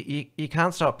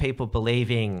people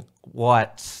believing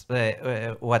what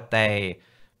they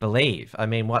believe. I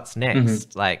mean, what's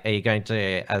next? Like, are you going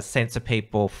to censor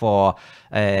people for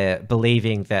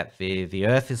believing that the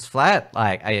Earth is flat?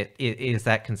 Like, is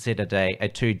that considered a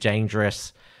too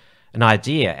dangerous an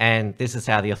idea? And this is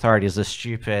how the authorities are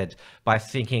stupid, by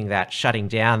thinking that shutting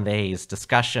down these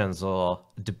discussions or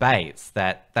debates,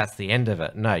 that's the end of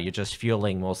it. No, you're just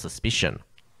fueling more suspicion.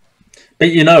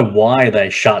 But you know why they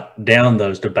shut down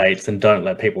those debates and don't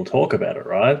let people talk about it,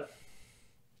 right?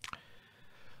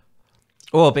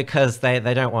 Or because they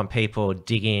don't want people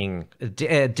digging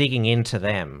into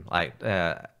them, like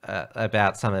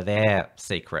about some of their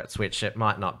secrets, which it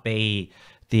might not be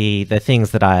the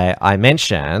things that I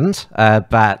mentioned,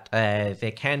 but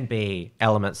there can be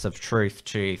elements of truth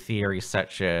to theories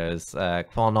such as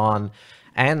QAnon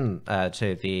and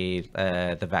to the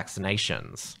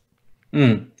vaccinations.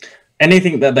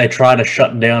 Anything that they try to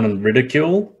shut down and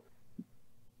ridicule,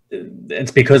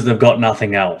 it's because they've got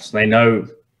nothing else. They know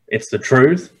it's the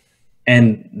truth,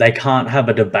 and they can't have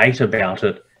a debate about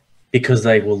it because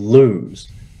they will lose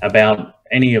about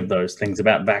any of those things,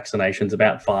 about vaccinations,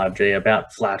 about 5G,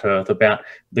 about flat Earth, about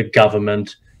the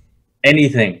government,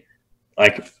 anything.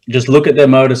 Like, just look at their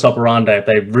modus operandi. If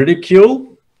they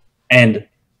ridicule and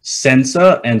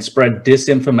censor and spread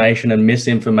disinformation and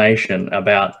misinformation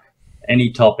about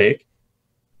any topic,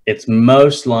 it's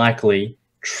most likely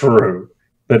true.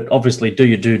 But obviously do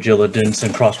your due diligence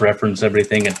and cross-reference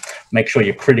everything and make sure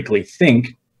you critically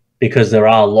think, because there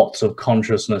are lots of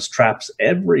consciousness traps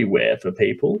everywhere for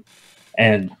people,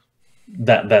 and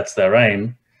that's their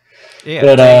aim. Yeah,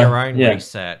 but, do your own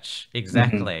research.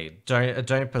 Exactly.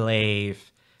 Don't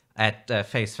believe at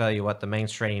face value what the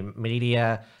mainstream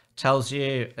media tells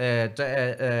you.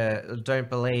 Don't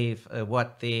believe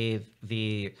what the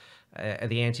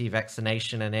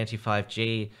anti-vaccination and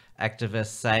anti-5G activists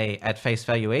say at face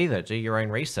value either. Do your own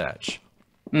research.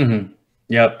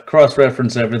 Yep,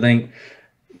 cross-reference everything.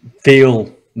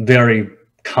 Feel very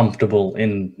comfortable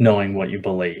in knowing what you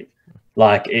believe.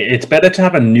 Like, it's better to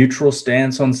have a neutral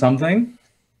stance on something.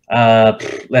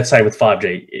 Let's say with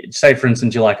 5G, say for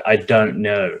instance, you're like, I don't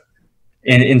know.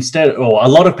 And instead, or a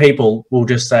lot of people will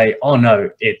just say, oh no,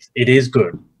 it is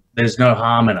good. There's no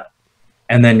harm in it.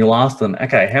 And then you'll ask them,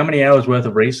 okay, how many hours worth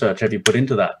of research have you put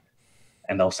into that?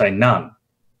 And they'll say none.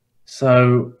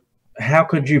 So how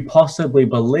could you possibly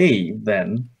believe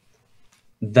then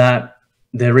that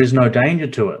there is no danger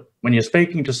to it? When you're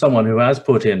speaking to someone who has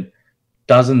put in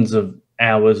dozens of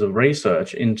hours of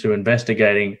research into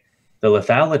investigating the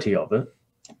lethality of it,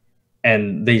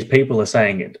 and these people are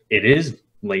saying it is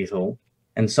lethal,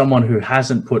 and someone who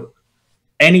hasn't put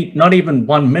not even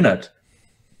 1 minute,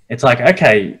 it's like,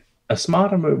 okay, a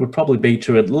smarter move would probably be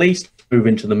to at least move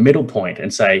into the middle point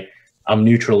and say, I'm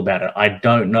neutral about it. I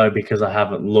don't know because I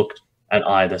haven't looked at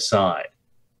either side.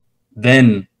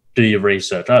 Then do your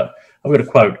research. I've got a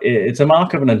quote. It's a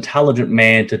mark of an intelligent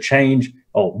man to change,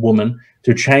 or woman,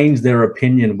 to change their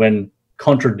opinion when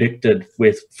contradicted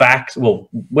with facts, well,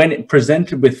 when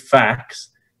presented with facts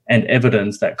and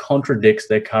evidence that contradicts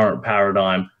their current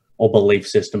paradigm or belief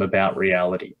system about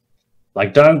reality.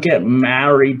 Like, don't get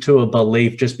married to a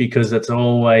belief just because that's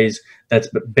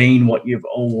been what you've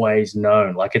always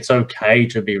known. Like, it's okay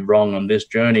to be wrong on this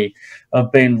journey.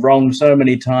 I've been wrong so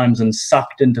many times and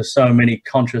sucked into so many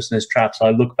consciousness traps. I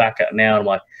look back at it now and I'm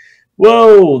like,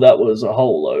 whoa, that was a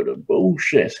whole load of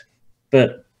bullshit.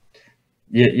 But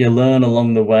you learn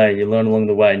along the way. You learn along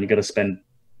the way, and you got to spend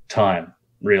time,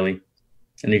 really.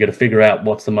 And you got to figure out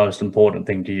what's the most important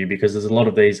thing to you, because there's a lot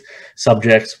of these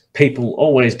subjects people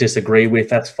always disagree with.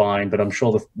 That's fine. But I'm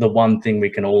sure the one thing we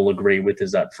can all agree with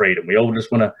is that freedom. We all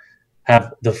just want to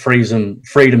have the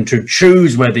freedom to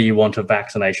choose whether you want a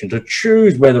vaccination, to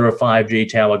choose whether a 5G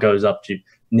tower goes up to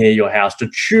near your house, to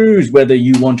choose whether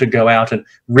you want to go out and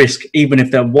risk, even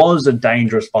if there was a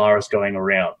dangerous virus going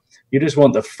around. You just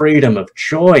want the freedom of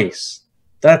choice.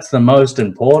 That's the most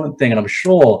important thing, and I'm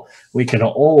sure we can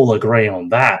all agree on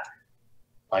that.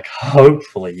 Like,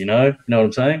 hopefully, you know what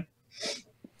I'm saying?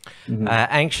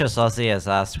 Anxious Aussie has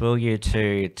asked, will you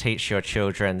two teach your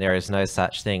children there is no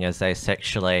such thing as a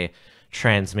sexually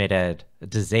transmitted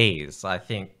disease? I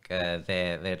think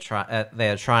they're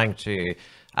trying to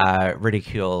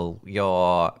ridicule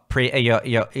your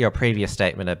previous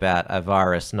statement about a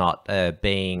virus not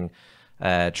being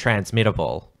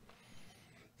transmittable.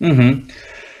 Most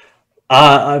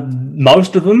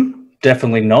of them,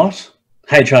 definitely not.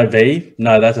 HIV,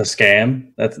 no, that's a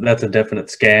scam. That's a definite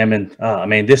scam. And I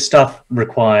mean, this stuff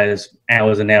requires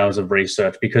hours and hours of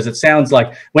research, because it sounds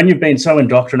like when you've been so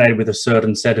indoctrinated with a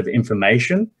certain set of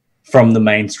information from the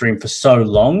mainstream for so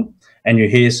long, and you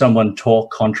hear someone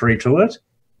talk contrary to it,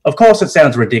 of course it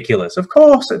sounds ridiculous. Of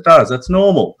course it does. That's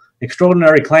normal.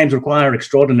 Extraordinary claims require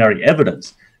extraordinary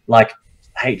evidence. Like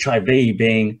HIV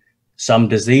being some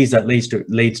disease that leads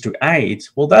to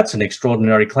AIDS, well, that's an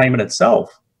extraordinary claim in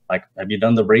itself. Like, have you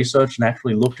done the research and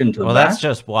actually looked into that? Well, that's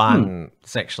just one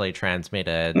sexually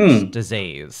transmitted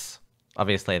disease.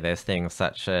 Obviously, there's things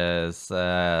such as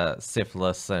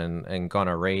syphilis and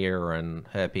gonorrhea and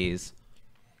herpes,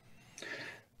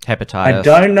 hepatitis.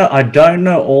 I don't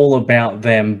know all about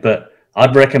them, but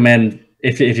I'd recommend,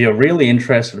 if you're really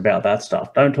interested about that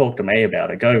stuff, don't talk to me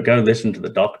about it. Go listen to the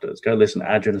doctors. Go listen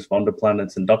to Agnes von der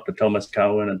Planitz and Dr. Thomas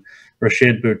Cohen and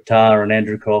Rashid Buttar and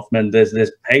Andrew Kaufman. There's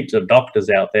heaps of doctors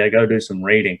out there. Go do some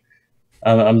reading.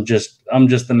 I'm just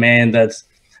the man that's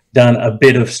done a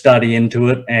bit of study into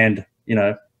it, and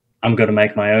I'm going to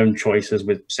make my own choices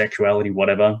with sexuality,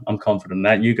 whatever. I'm confident in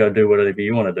that. You go do whatever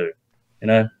you want to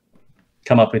do.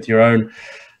 Come up with your own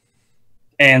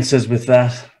answers with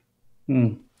that.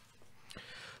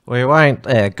 We won't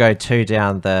go too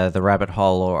down the rabbit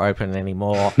hole or open any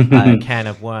more can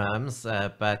of worms,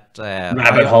 but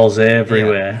rabbit holes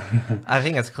everywhere. Yeah, I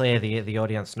think it's clear the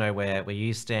audience know where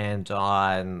you stand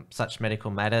on such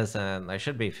medical matters, and they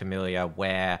should be familiar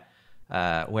where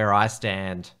I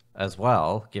stand as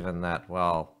well, given that,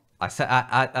 well, I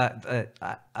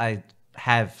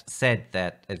have said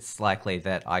that it's likely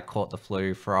that I caught the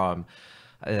flu from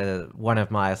one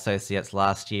of my associates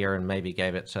last year and maybe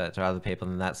gave it to other people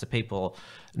than that. So people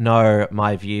know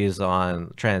my views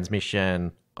on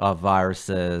transmission of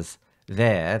viruses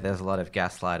there. There's a lot of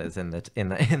gaslighters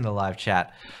in the live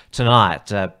chat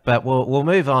tonight. But we'll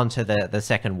move on to the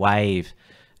second wave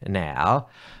now.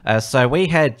 So we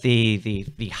had the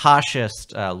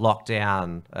harshest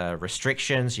lockdown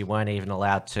restrictions. You weren't even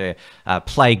allowed to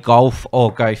play golf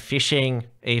or go fishing,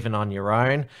 even on your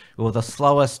own. We were the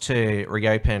slowest to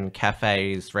reopen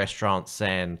cafes, restaurants,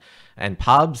 and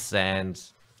pubs. And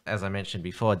as I mentioned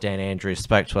before, Dan Andrews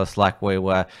spoke to us like we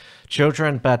were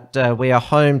children. But we are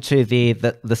home to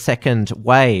the second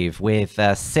wave with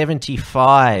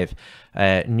 75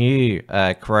 new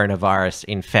coronavirus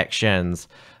infections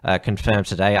confirmed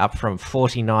today, up from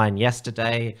 49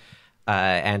 yesterday,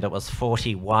 and it was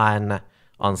 41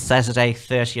 on Saturday,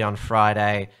 30 on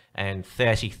Friday, and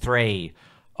 33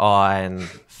 on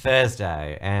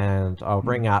Thursday. And I'll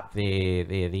bring up the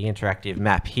interactive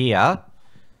map here.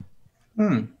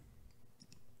 Oh.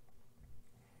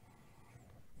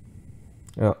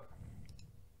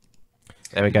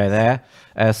 There we go there.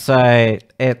 So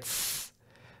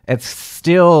it's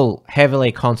still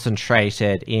heavily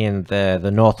concentrated in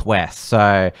the northwest.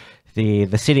 So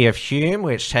the city of Hume,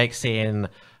 which takes in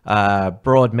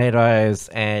Broadmeadows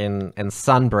and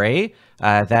Sunbury,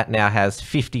 that now has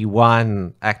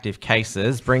 51 active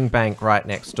cases. Springbank right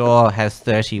next door has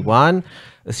 31.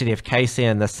 The city of Casey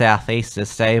in the southeast is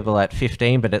stable at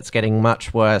 15, but it's getting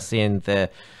much worse in the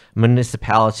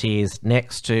municipalities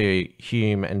next to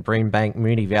Hume and Greenbank.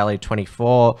 Moonee Valley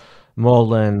 24,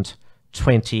 Moreland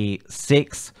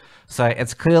 26. So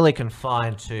it's clearly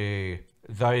confined to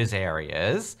those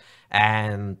areas,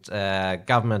 and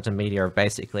government and media have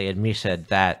basically admitted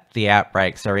that the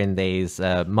outbreaks are in these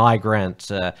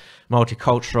migrant,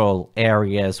 multicultural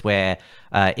areas where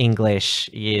English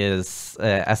is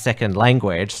a second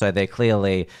language. So they're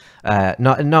clearly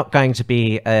not going to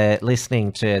be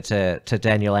listening to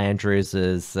Daniel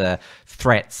Andrews's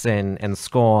threats and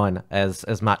scorn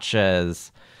as much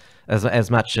as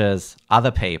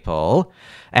other people.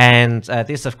 And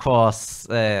this, of course,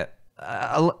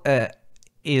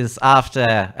 is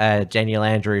after Daniel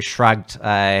Andrews shrugged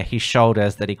his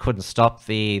shoulders that he couldn't stop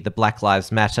the Black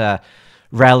Lives Matter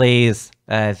rallies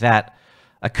that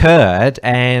occurred.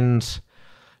 And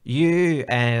you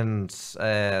and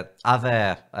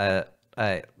other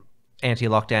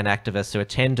anti-lockdown activists who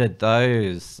attended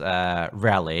those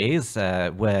rallies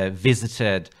were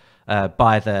visited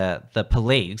by the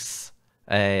police.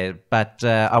 But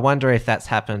I wonder if that's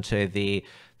happened to the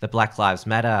Black Lives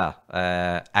Matter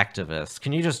activists.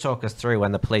 Can you just talk us through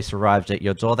when the police arrived at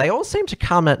your door? They all seem to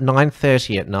come at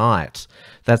 9:30 at night.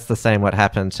 That's the same what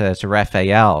happened to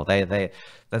Raphael.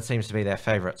 That seems to be their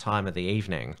favorite time of the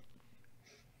evening.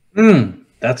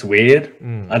 That's weird.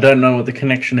 I don't know what the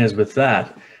connection is with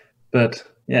that. But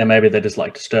yeah, maybe they just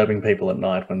like disturbing people at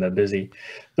night when they're busy.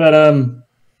 But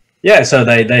yeah, so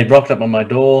they rocked up on my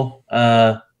door.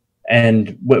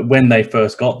 And when they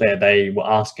first got there, they were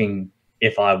asking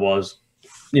if I was,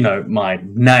 my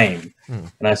name.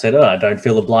 And I said, I don't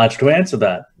feel obliged to answer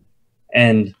that.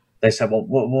 And they said, well,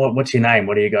 what's your name?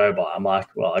 What do you go by? I'm like,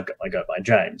 well, I go by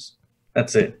James.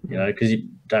 That's it, because you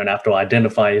don't have to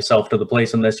identify yourself to the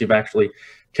police unless you've actually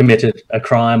committed a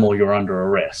crime or you're under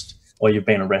arrest or you've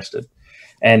been arrested.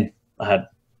 And I had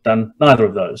done neither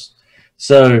of those.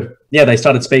 So yeah, they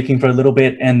started speaking for a little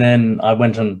bit, and then I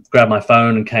went and grabbed my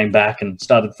phone and came back and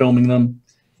started filming them.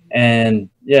 And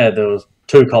yeah, there was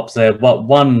two cops there. But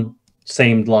one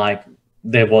seemed like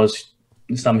there was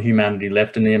some humanity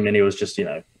left in him, and he was just,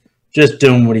 just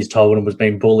doing what he's told and was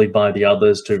being bullied by the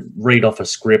others to read off a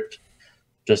script,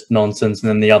 just nonsense. And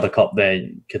then the other cop there,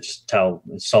 you could just tell,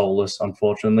 is soulless,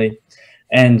 unfortunately.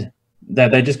 And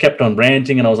they just kept on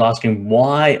ranting, and I was asking,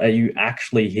 why are you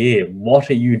actually here? What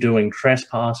are you doing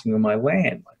trespassing on my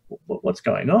land? Like, what's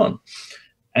going on?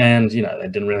 And, they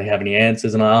didn't really have any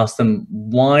answers. And I asked them,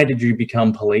 why did you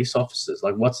become police officers?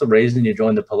 Like, what's the reason you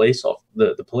joined the police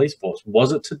force?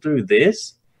 Was it to do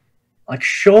this? Like,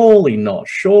 surely not.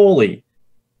 Surely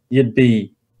you'd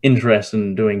be interested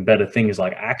in doing better things,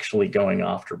 like actually going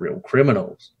after real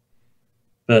criminals.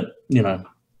 But,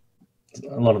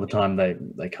 a lot of the time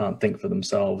they can't think for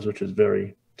themselves, which is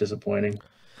very disappointing.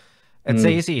 It's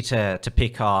easy to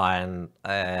pick on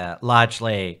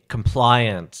largely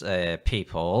compliant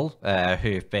people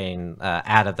who've been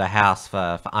out of the house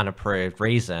for unapproved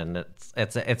reason.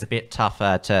 It's a bit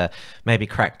tougher to maybe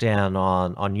crack down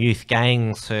on youth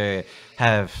gangs who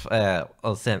have,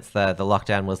 well, since the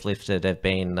lockdown was lifted, have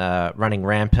been running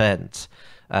rampant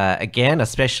again,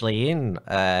 especially in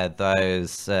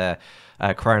those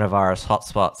coronavirus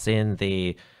hotspots in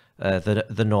the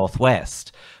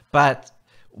northwest. But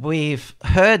we've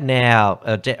heard now,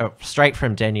 straight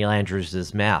from Daniel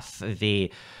Andrews's mouth,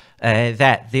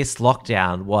 that this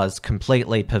lockdown was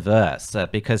completely perverse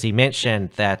because he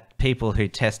mentioned that people who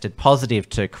tested positive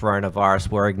to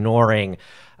coronavirus were ignoring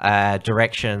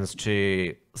directions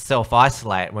to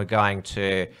self-isolate and were going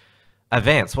to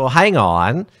events. Well, hang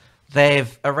on.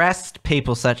 They've arrested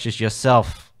people such as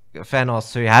yourself,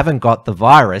 Fanos, who haven't got the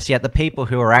virus, yet the people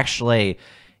who are actually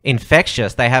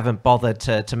infectious, they haven't bothered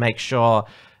to make sure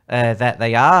that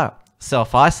they are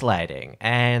self-isolating,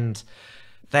 and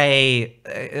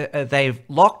they've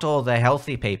locked all the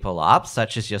healthy people up,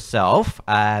 such as yourself,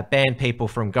 banned people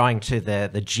from going to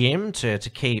the gym to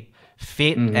keep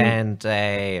fit and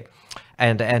a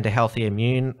healthy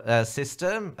immune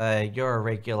system. You're a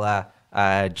regular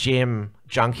gym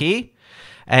junkie,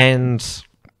 and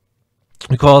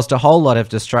caused a whole lot of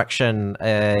destruction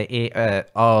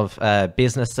of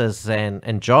businesses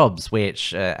and jobs,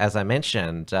 which, as I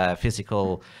mentioned,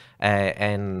 physical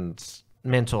and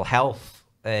mental health,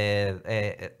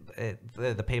 the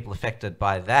people affected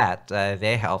by that,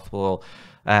 their health will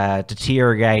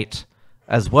deteriorate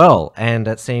as well. And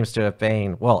it seems to have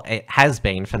been, well, it has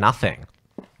been for nothing.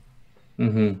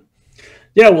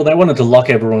 Yeah, well, they wanted to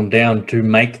lock everyone down to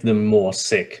make them more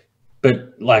sick.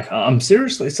 But, like, I'm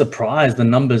seriously surprised the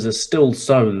numbers are still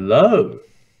so low.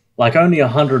 Like, only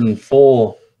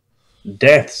 104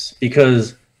 deaths,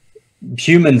 because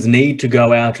humans need to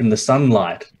go out in the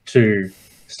sunlight to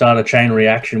start a chain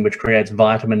reaction which creates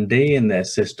vitamin D in their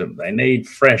system. They need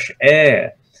fresh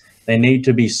air. They need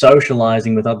to be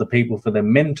socializing with other people for their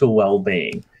mental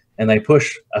well-being. And they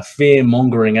push a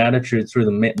fear-mongering attitude through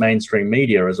the mainstream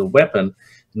media as a weapon.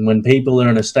 And when people are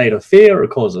in a state of fear,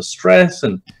 it causes stress,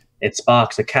 and it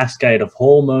sparks a cascade of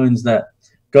hormones that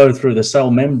go through the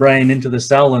cell membrane into the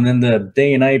cell, and then the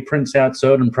DNA prints out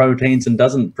certain proteins and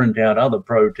doesn't print out other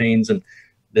proteins. And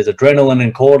there's adrenaline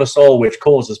and cortisol, which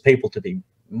causes people to be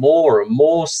more and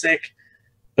more sick.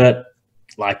 But,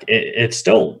 like, it's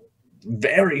still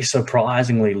very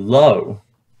surprisingly low,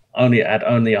 only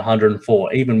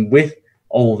 104, even with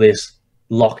all this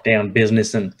lockdown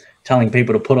business and telling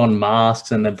people to put on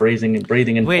masks, and they're breathing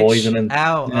in poison. And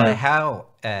how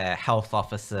health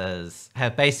officers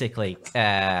have basically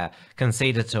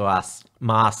conceded to us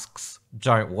masks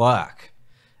don't work.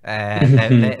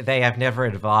 They have never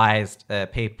advised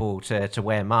people to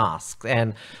wear masks,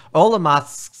 and all the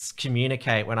masks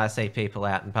communicate when I see people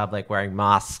out in public wearing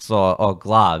masks or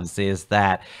gloves is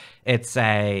that it's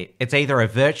either a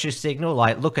virtue signal,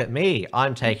 like, look at me,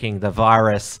 I'm taking the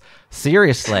virus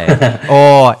seriously,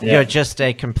 or you're just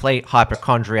a complete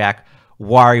hypochondriac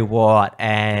worrywart,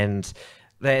 and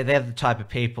they're the type of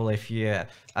people, if you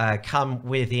come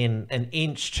within an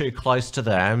inch too close to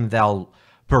them, they'll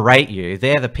berate you.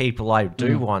 They're the people I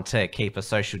do want to keep a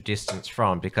social distance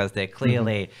from, because they're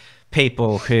clearly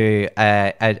people who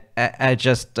are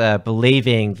just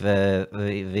believing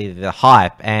the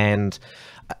hype. And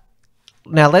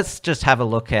now let's just have a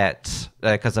look at,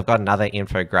 because I've got another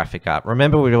infographic up.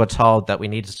 Remember, we were told that we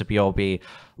needed to all be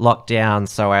locked down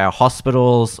so our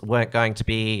hospitals weren't going to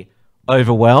be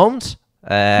overwhelmed,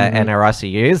 and our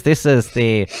ICUs. This is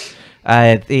the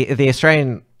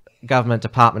Australian Government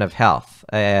Department of Health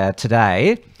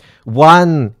today.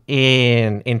 1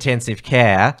 in intensive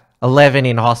care, 11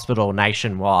 in hospital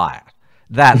nationwide.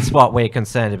 That's what we're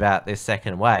concerned about this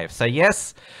second wave. So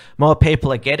yes, more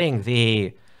people are getting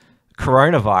the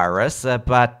coronavirus,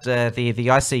 but the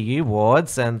ICU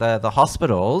wards and the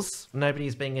hospitals,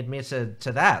 nobody's being admitted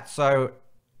to that. So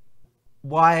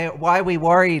why are we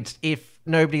worried if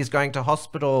nobody's going to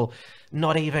hospital,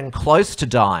 not even close to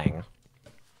dying?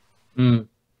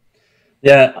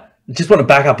 Yeah, just want to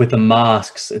back up with the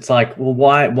masks. It's like, well,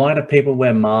 why do people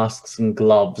wear masks and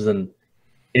gloves? And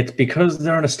it's because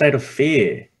they're in a state of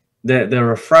fear.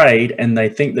 They're afraid, and they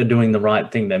think they're doing the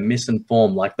right thing. They're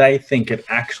misinformed. Like, they think it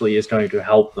actually is going to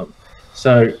help them.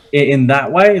 So in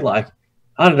that way, like,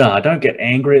 I don't know, I don't get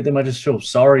angry at them. I just feel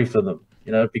sorry for them,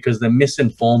 you know, because they're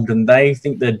misinformed and they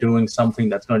think they're doing something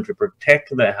that's going to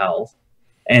protect their health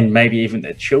and maybe even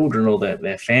their children or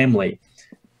their family.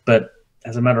 But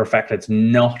as a matter of fact, it's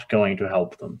not going to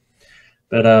help them.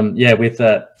 But yeah, with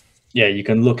that, Yeah, you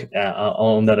can look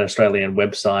on that Australian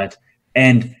website.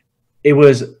 And it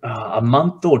was a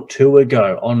month or two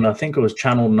ago on, I think it was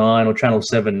Channel 9 or Channel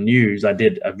 7 News. I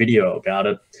did a video about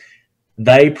it.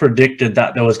 They predicted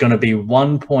that there was going to be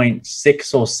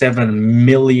 1.6 or 7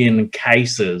 million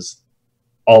cases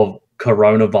of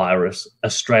coronavirus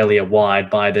Australia-wide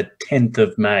by the 10th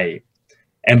of May.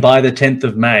 And by the 10th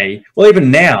of May, well,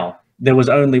 even now, there was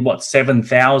only, what,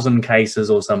 7,000 cases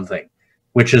or something,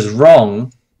 which is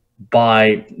wrong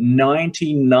by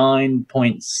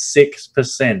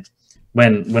 99.6%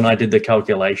 when I did the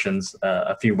calculations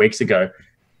a few weeks ago.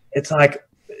 It's like,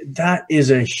 that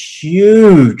is a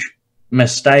huge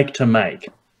mistake to make.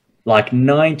 Like over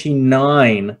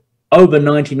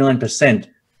 99%.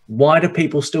 Why do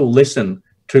people still listen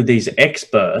to these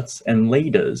experts and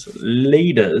leaders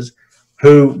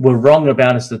who were wrong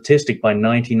about a statistic by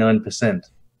 99%?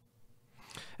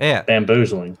 Yeah.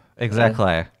 Bamboozling.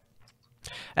 Exactly.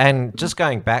 And just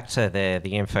going back to the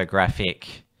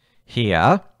infographic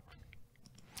here,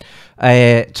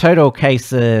 total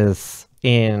cases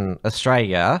in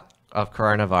Australia of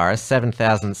coronavirus,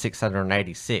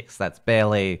 7,686. That's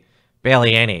barely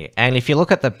any. And if you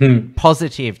look at the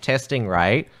positive testing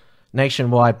rate,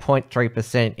 nationwide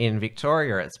 0.3%. In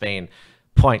Victoria, it's been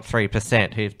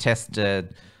 0.3% who've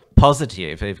tested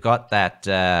positive, who've got that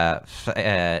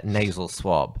nasal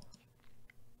swab.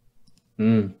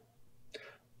 And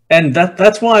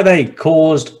that's why they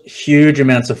caused huge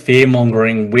amounts of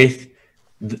fear-mongering with,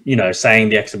 you know, saying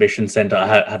the exhibition centre.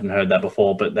 I hadn't heard that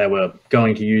before, but they were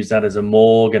going to use that as a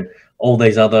morgue and all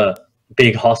these other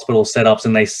big hospital setups.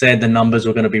 And they said the numbers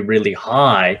were going to be really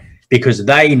high because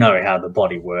they know how the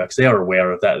body works. They're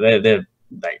aware of that. They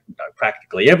know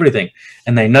practically everything.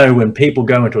 And they know when people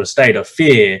go into a state of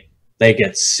fear, they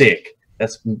get sick.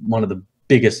 That's one of the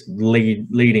biggest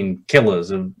leading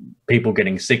killers of people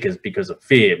getting sick is because of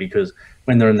fear, because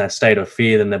when they're in that state of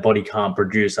fear, then their body can't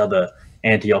produce other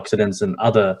antioxidants and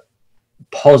other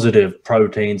positive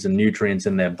proteins and nutrients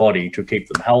in their body to keep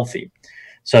them healthy.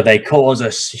 So they cause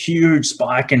a huge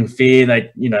spike in fear. They,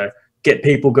 you know, get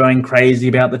people going crazy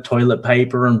about the toilet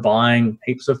paper and buying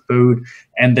heaps of food.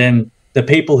 And then the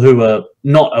people who are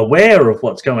not aware of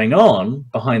what's going on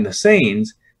behind the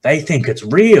scenes, they think it's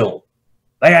real.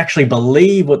 They actually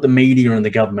believe what the media and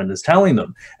the government is telling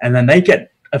them. And then they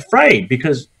get afraid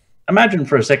because imagine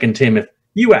for a second, Tim, if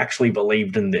you actually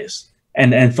believed in this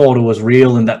and thought it was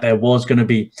real and that there was going to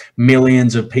be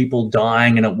millions of people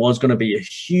dying and it was going to be a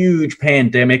huge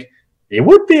pandemic, you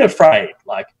would be afraid.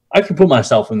 Like, I could put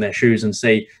myself in their shoes and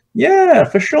see, yeah,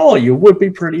 for sure, you would be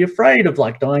pretty afraid of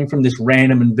like dying from this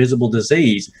random invisible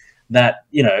disease that,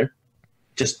 you know,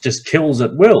 just kills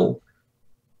at will.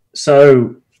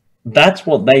 So that's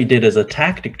what they did as a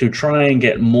tactic to try and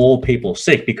get more people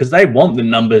sick, because they want the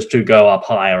numbers to go up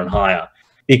higher and higher,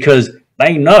 because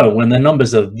they know when the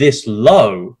numbers are this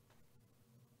low,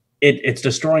 it's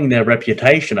destroying their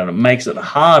reputation and it makes it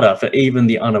harder for even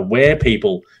the unaware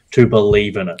people to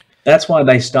believe in it. That's why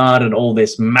they started all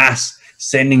this mass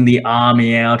sending the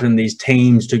army out and these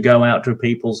teams to go out to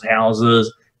people's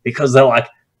houses, because they're like,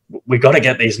 we got to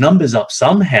get these numbers up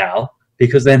somehow,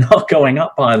 because they're not going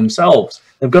up by themselves.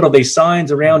 They've got all these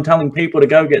signs around telling people to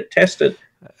go get tested,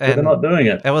 but they're not doing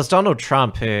it. It was Donald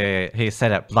Trump who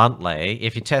said it bluntly,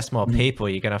 if you test more people,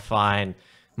 you're going to find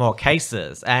more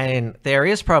cases. And there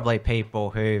is probably people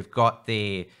who've got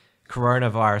the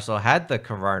coronavirus or had the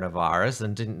coronavirus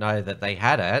and didn't know that they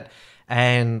had it,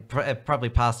 and probably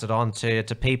passed it on to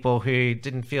people who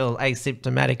didn't feel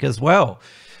asymptomatic as well,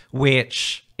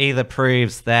 which either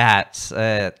proves that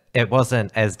it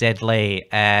wasn't as deadly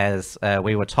as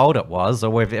we were told it was, or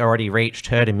we've already reached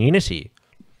herd immunity.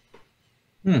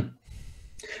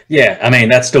 Yeah, I mean,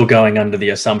 that's still going under the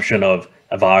assumption of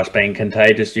a virus being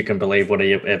contagious. You can believe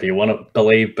whatever you want to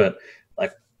believe, but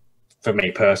like for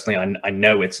me personally, I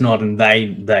know it's not, and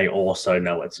they also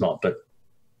know it's not. But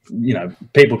you know,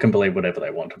 people can believe whatever they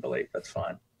want to believe. That's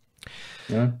fine.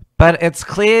 Yeah. But it's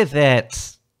clear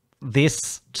that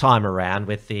this time around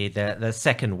with the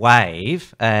second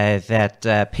wave,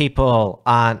 that people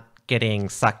aren't getting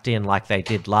sucked in like they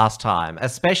did last time,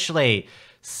 especially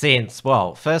since,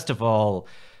 well, first of all,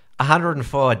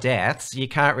 104 deaths. You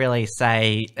can't really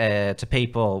say to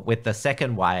people with the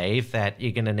second wave that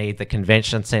you're going to need the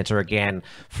convention centre again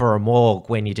for a morgue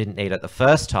when you didn't need it the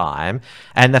first time.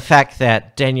 And the fact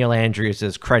that Daniel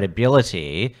Andrews'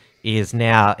 credibility is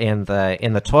now in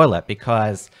the toilet,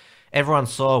 because everyone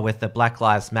saw with the Black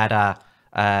Lives Matter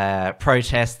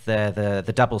protest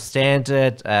the double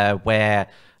standard, where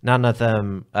None of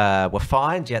them were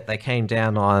fined, yet they came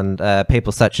down on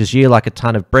people such as you like a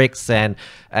ton of bricks and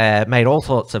made all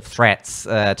sorts of threats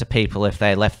to people if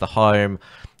they left the home.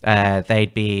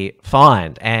 They'd be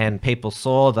fined. And people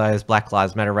saw those Black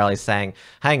Lives Matter rallies saying,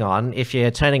 hang on, if you're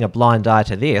turning a blind eye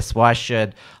to this, why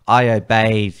should I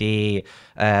obey the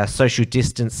social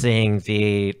distancing,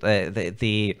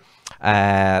 the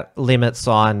limits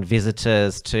on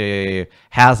visitors to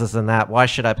houses and that? Why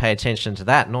should I pay attention to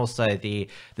that? And also the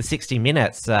 60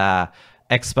 Minutes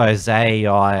expose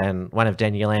on one of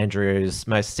Daniel Andrews'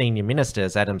 most senior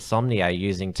ministers, Adam Somnier,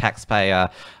 using taxpayer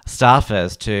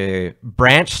staffers to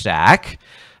branch stack.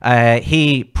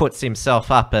 He puts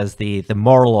himself up as the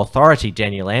moral authority,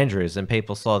 Daniel Andrews, and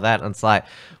people saw that and it's like,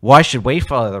 why should we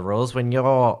follow the rules when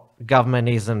your government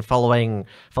isn't following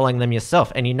them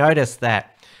yourself? And you notice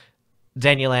that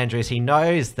Daniel Andrews, he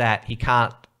knows that he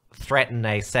can't threaten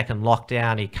a second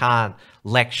lockdown. He can't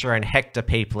lecture and hector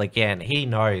people again. He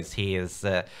knows his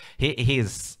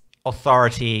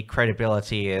authority,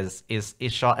 credibility is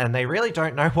shot, and they really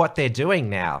don't know what they're doing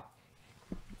now.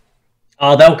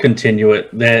 Oh, they'll continue it.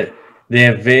 They're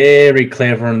very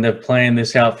clever and they've planned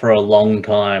this out for a long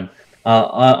time.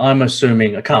 I'm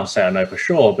assuming, I can't say I know for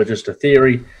sure, but just a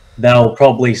theory, they'll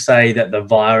probably say that the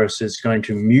virus is going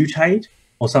to mutate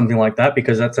or something like that,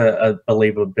 because that's a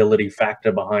believability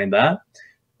factor behind that.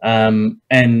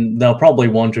 And they'll probably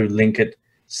want to link it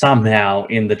somehow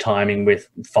in the timing with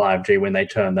 5G when they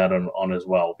turn that on as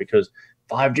well, because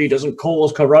 5G doesn't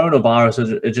cause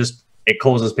coronavirus. It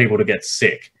causes people to get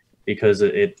sick because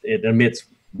it emits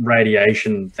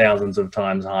radiation thousands of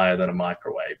times higher than a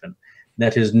microwave, and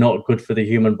that is not good for the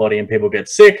human body, and people get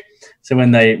sick. So when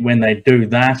they do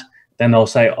that, then they'll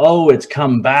say, oh, it's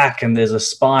come back and there's a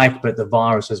spike, but the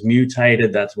virus has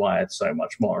mutated. That's why it's so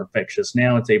much more infectious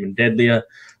now. It's even deadlier,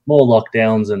 more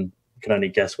lockdowns, and you can only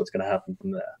guess what's going to happen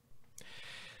from there.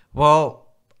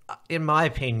 Well, in my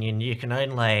opinion, you can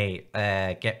only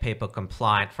get people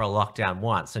compliant for a lockdown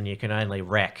once, and you can only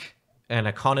wreck an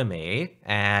economy.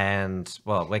 And,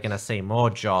 well, we're going to see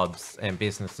more jobs and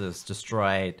businesses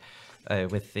destroyed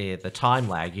with the time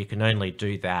lag. You can only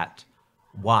do that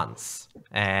once,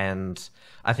 and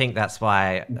I think that's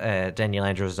why Daniel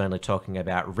Andrews is only talking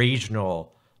about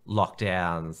regional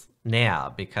lockdowns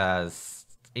now, because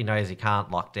he knows he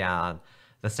can't lock down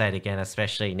the state again,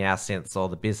 especially now since all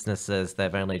the businesses,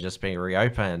 they've only just been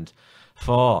reopened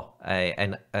for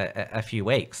a few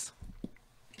weeks.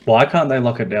 Why can't they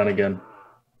lock it down again?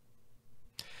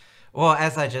 Well,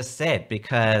 as I just said,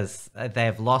 because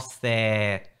they've lost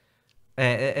their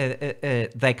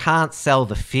they can't sell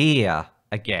the fear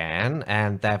again,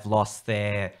 and they've lost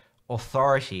their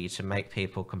authority to make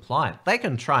people compliant. They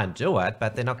can try and do it,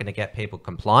 but they're not going to get people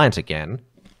compliant again.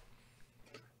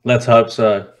 Let's hope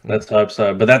so. Let's hope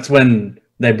so. But that's when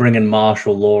they bring in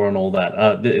martial law and all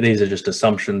that. These are just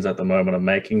assumptions at the moment I'm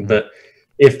making. But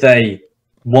if they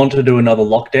want to do another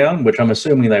lockdown, which I'm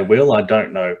assuming they will, I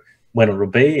don't know when it will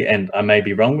be, and I may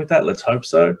be wrong with that. Let's hope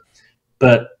so.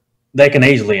 But they can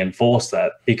easily enforce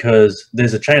that, because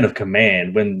there's a chain of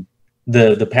command. When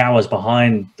the powers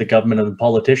behind the government and the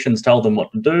politicians tell them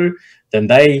what to do, then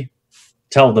they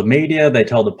tell the media, they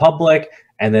tell the public,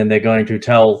 and then they're going to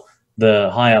tell the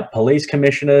high-up police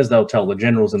commissioners, they'll tell the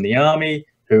generals in the army,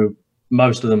 who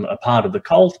most of them are part of the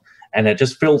cult, and it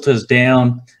just filters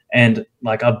down. And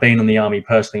like, I've been in the army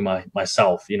personally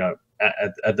myself, you know,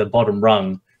 at the bottom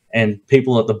rung, and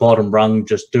people at the bottom rung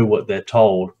just do what they're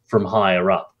told from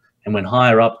higher up. And when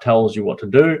higher up tells you what to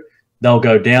do, they'll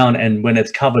go down, and when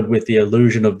it's covered with the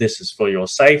illusion of this is for your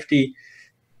safety,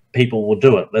 people will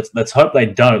do it. Let's hope they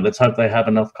don't. Let's hope they have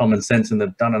enough common sense and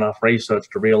they've done enough research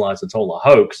to realize it's all a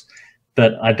hoax.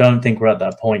 But I don't think we're at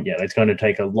that point yet. It's going to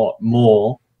take a lot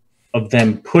more of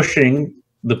them pushing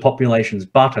the population's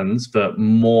buttons for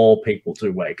more people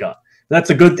to wake up. That's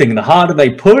a good thing. The harder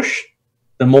they push,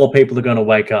 the more people are going to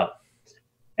wake up.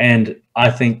 And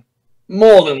I think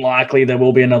more than likely there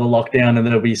will be another lockdown and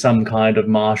there'll be some kind of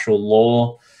martial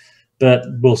law, but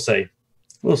we'll see.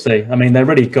 We'll see. I mean, they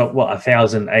already got, what,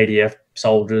 1,000 ADF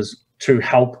soldiers to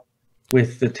help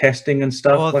with the testing and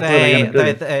stuff. Well,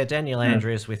 like, Daniel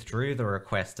Andrews withdrew the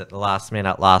request at the last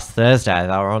minute last Thursday. They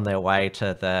were on their way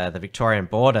to the Victorian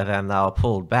border, then they were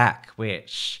pulled back,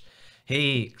 which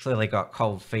he clearly got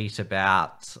cold feet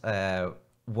about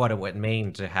what it would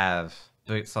mean to have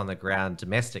boots on the ground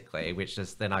domestically, which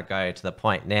is then I go to the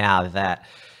point now that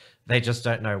they just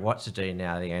don't know what to do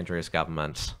now, the Andrews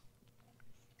government.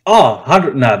 Oh,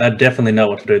 no, they definitely know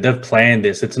what to do. They've planned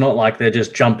this. It's not like they're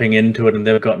just jumping into it and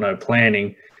they've got no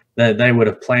planning. They would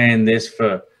have planned this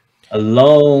for a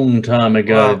long time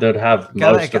ago Well, that have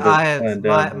most of it turned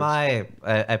down. my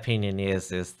opinion is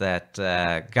that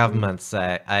governments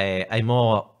are a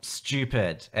more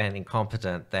stupid and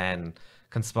incompetent than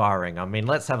conspiring. I mean,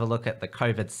 let's have a look at the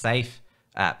COVID Safe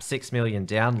app. 6 million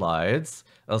downloads.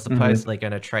 It was supposedly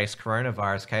going to trace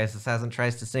coronavirus cases. Hasn't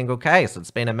traced a single case.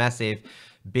 It's been a massive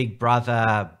Big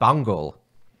Brother bungle.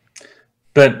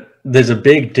 But there's a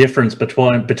big difference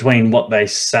between what they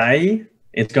say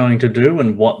it's going to do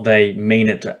and what they mean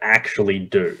it to actually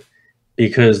do.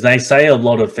 Because they say a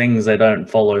lot of things they don't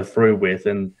follow through with,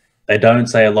 and they don't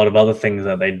say a lot of other things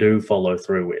that they do follow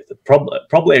through with.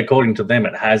 Probably according to them,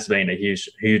 it has been a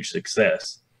huge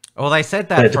success. Well, they said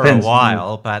that for a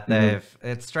while, but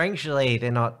it's strangely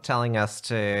they're not telling us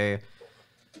to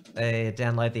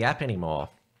download the app anymore.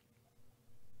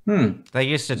 They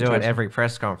used to do it every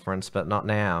press conference, but not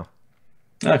now.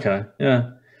 Okay,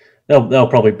 yeah. They'll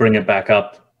probably bring it back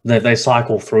up. They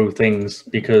cycle through things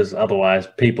because otherwise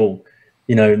people,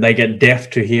 they get deaf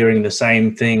to hearing the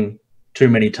same thing too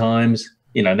many times.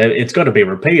 It's got to be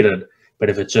repeated, but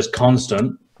if it's just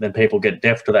constant, then people get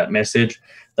deaf to that message.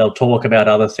 They'll talk about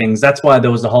other things. That's why there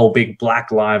was the whole big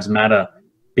Black Lives Matter,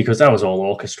 because that was all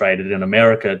orchestrated in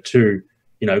America to,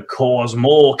 cause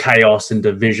more chaos and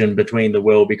division between the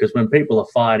world, because when people are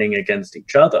fighting against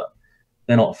each other,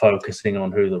 they're not focusing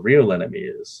on who the real enemy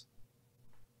is.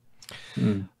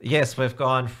 Yes, we've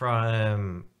gone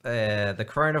from the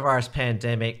coronavirus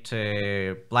pandemic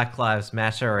to Black Lives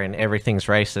Matter and everything's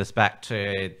racist back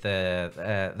to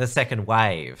the second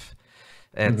wave.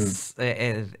 It's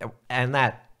and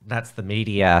that's the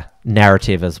media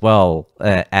narrative as well,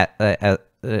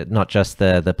 not just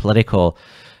the political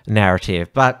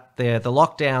narrative, but the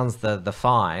lockdowns, the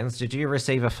fines. Did you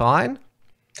receive a fine?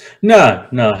 No,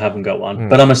 I haven't got one,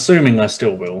 but I'm assuming I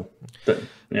still will. But,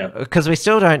 yeah, because we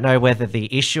still don't know whether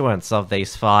the issuance of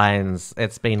these fines,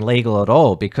 it's been legal at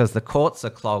all, because the courts are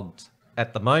clogged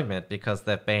at the moment because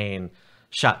they've been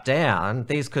shut down.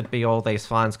 These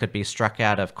fines could be struck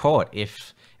out of court.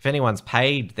 If anyone's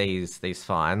paid these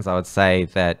fines, I would say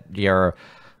that you're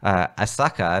a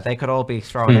sucker. They could all be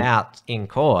thrown out in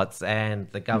courts,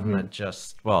 and the government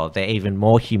they're even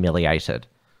more humiliated.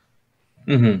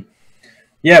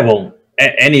 Yeah, well,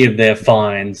 any of their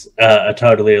fines are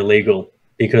totally illegal,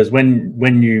 because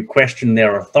when you question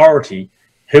their authority,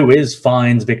 who is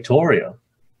Fines Victoria?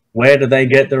 Where do they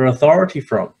get their authority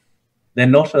from? They're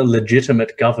not a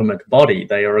legitimate government body.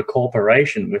 They are a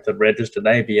corporation with a registered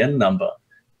ABN number.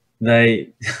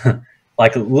 They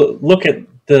look at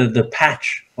the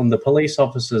patch on the police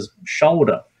officer's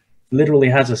shoulder. Literally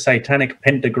has a satanic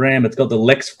pentagram. It's got the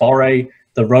Lex Fore,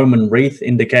 the Roman wreath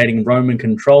indicating Roman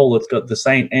control. It's got the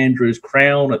St. Andrew's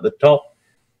crown at the top.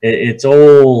 It's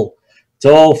all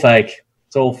fake.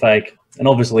 It's all fake. And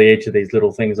obviously each of these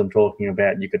little things I'm talking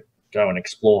about, you could go and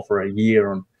explore for a year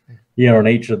on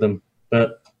each of them.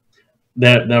 But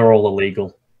they're all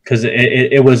illegal, because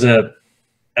it was a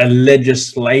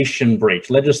legislation breach.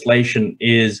 Legislation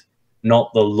is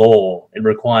not the law. It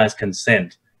requires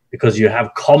consent, because you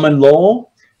have common law,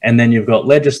 and then you've got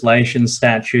legislation,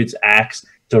 statutes, acts,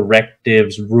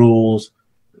 directives, rules.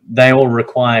 They all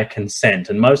require consent,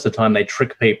 and most of the time they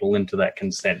trick people into that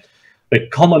consent.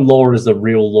 But common law is the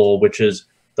real law, which is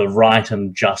the right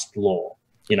and just law.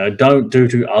 Don't do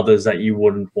to others that you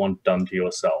wouldn't want done to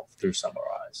yourself, to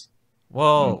summarize.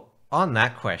 Well, on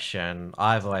that question,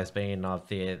 I've always been of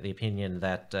the opinion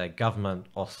that government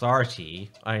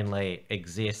authority only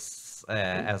exists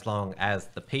as long as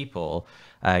the people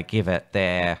give it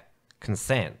their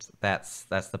consent. That's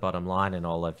the bottom line in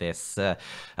all of this.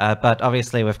 But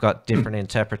obviously we've got different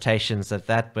interpretations of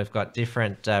that. We've got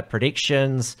different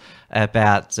predictions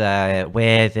about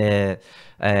where the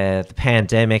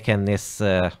pandemic and this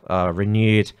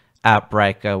renewed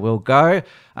outbreak will go.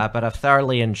 But I've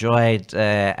thoroughly enjoyed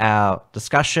our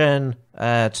discussion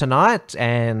tonight,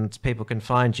 and people can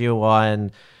find you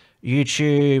on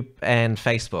YouTube and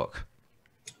Facebook.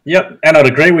 Yep, and I'd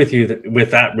agree with you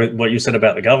with what you said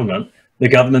about the government. The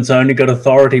government's only got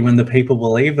authority when the people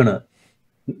believe in it.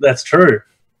 That's true.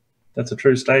 That's a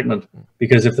true statement.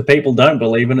 Because if the people don't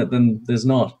believe in it, then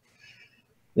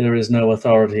there is no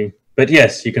authority. But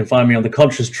yes, you can find me on the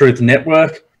Conscious Truth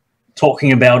Network,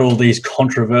 talking about all these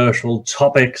controversial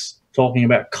topics, talking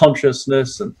about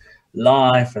consciousness and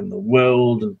life and the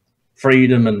world and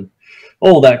freedom and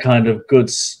all that kind of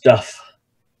good stuff.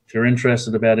 If you're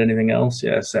interested about anything else,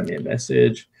 send me a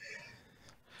message.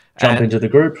 Jump into the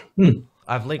group.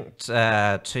 I've linked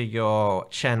to your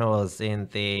channels in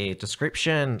the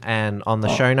description and on the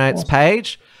show notes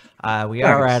page. We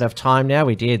are out of time now.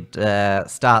 We did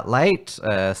start late,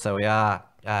 so we are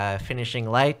finishing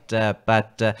late,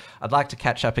 but I'd like to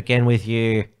catch up again with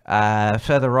you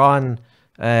further on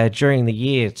during the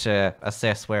year to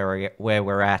assess where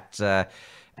we're at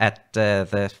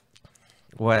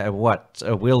what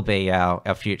will be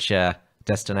our future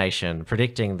destination.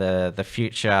 Predicting the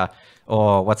future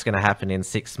or what's going to happen in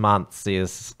 6 months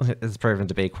is proven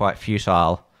to be quite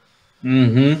futile.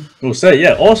 We'll see.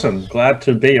 Yeah, awesome. Glad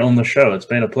to be on the show. It's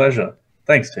been a pleasure.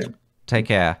 Thanks, Tim. Take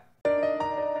care.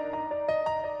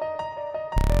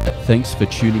 Thanks for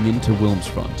tuning in to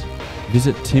WilmsFront.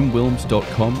 Visit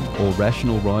timwilms.com or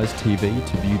Rational Rise TV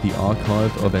to view the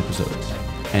archive of episodes.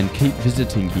 And keep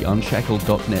visiting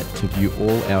theunshackled.net to view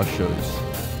all our shows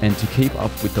and to keep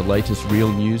up with the latest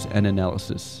real news and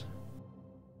analysis.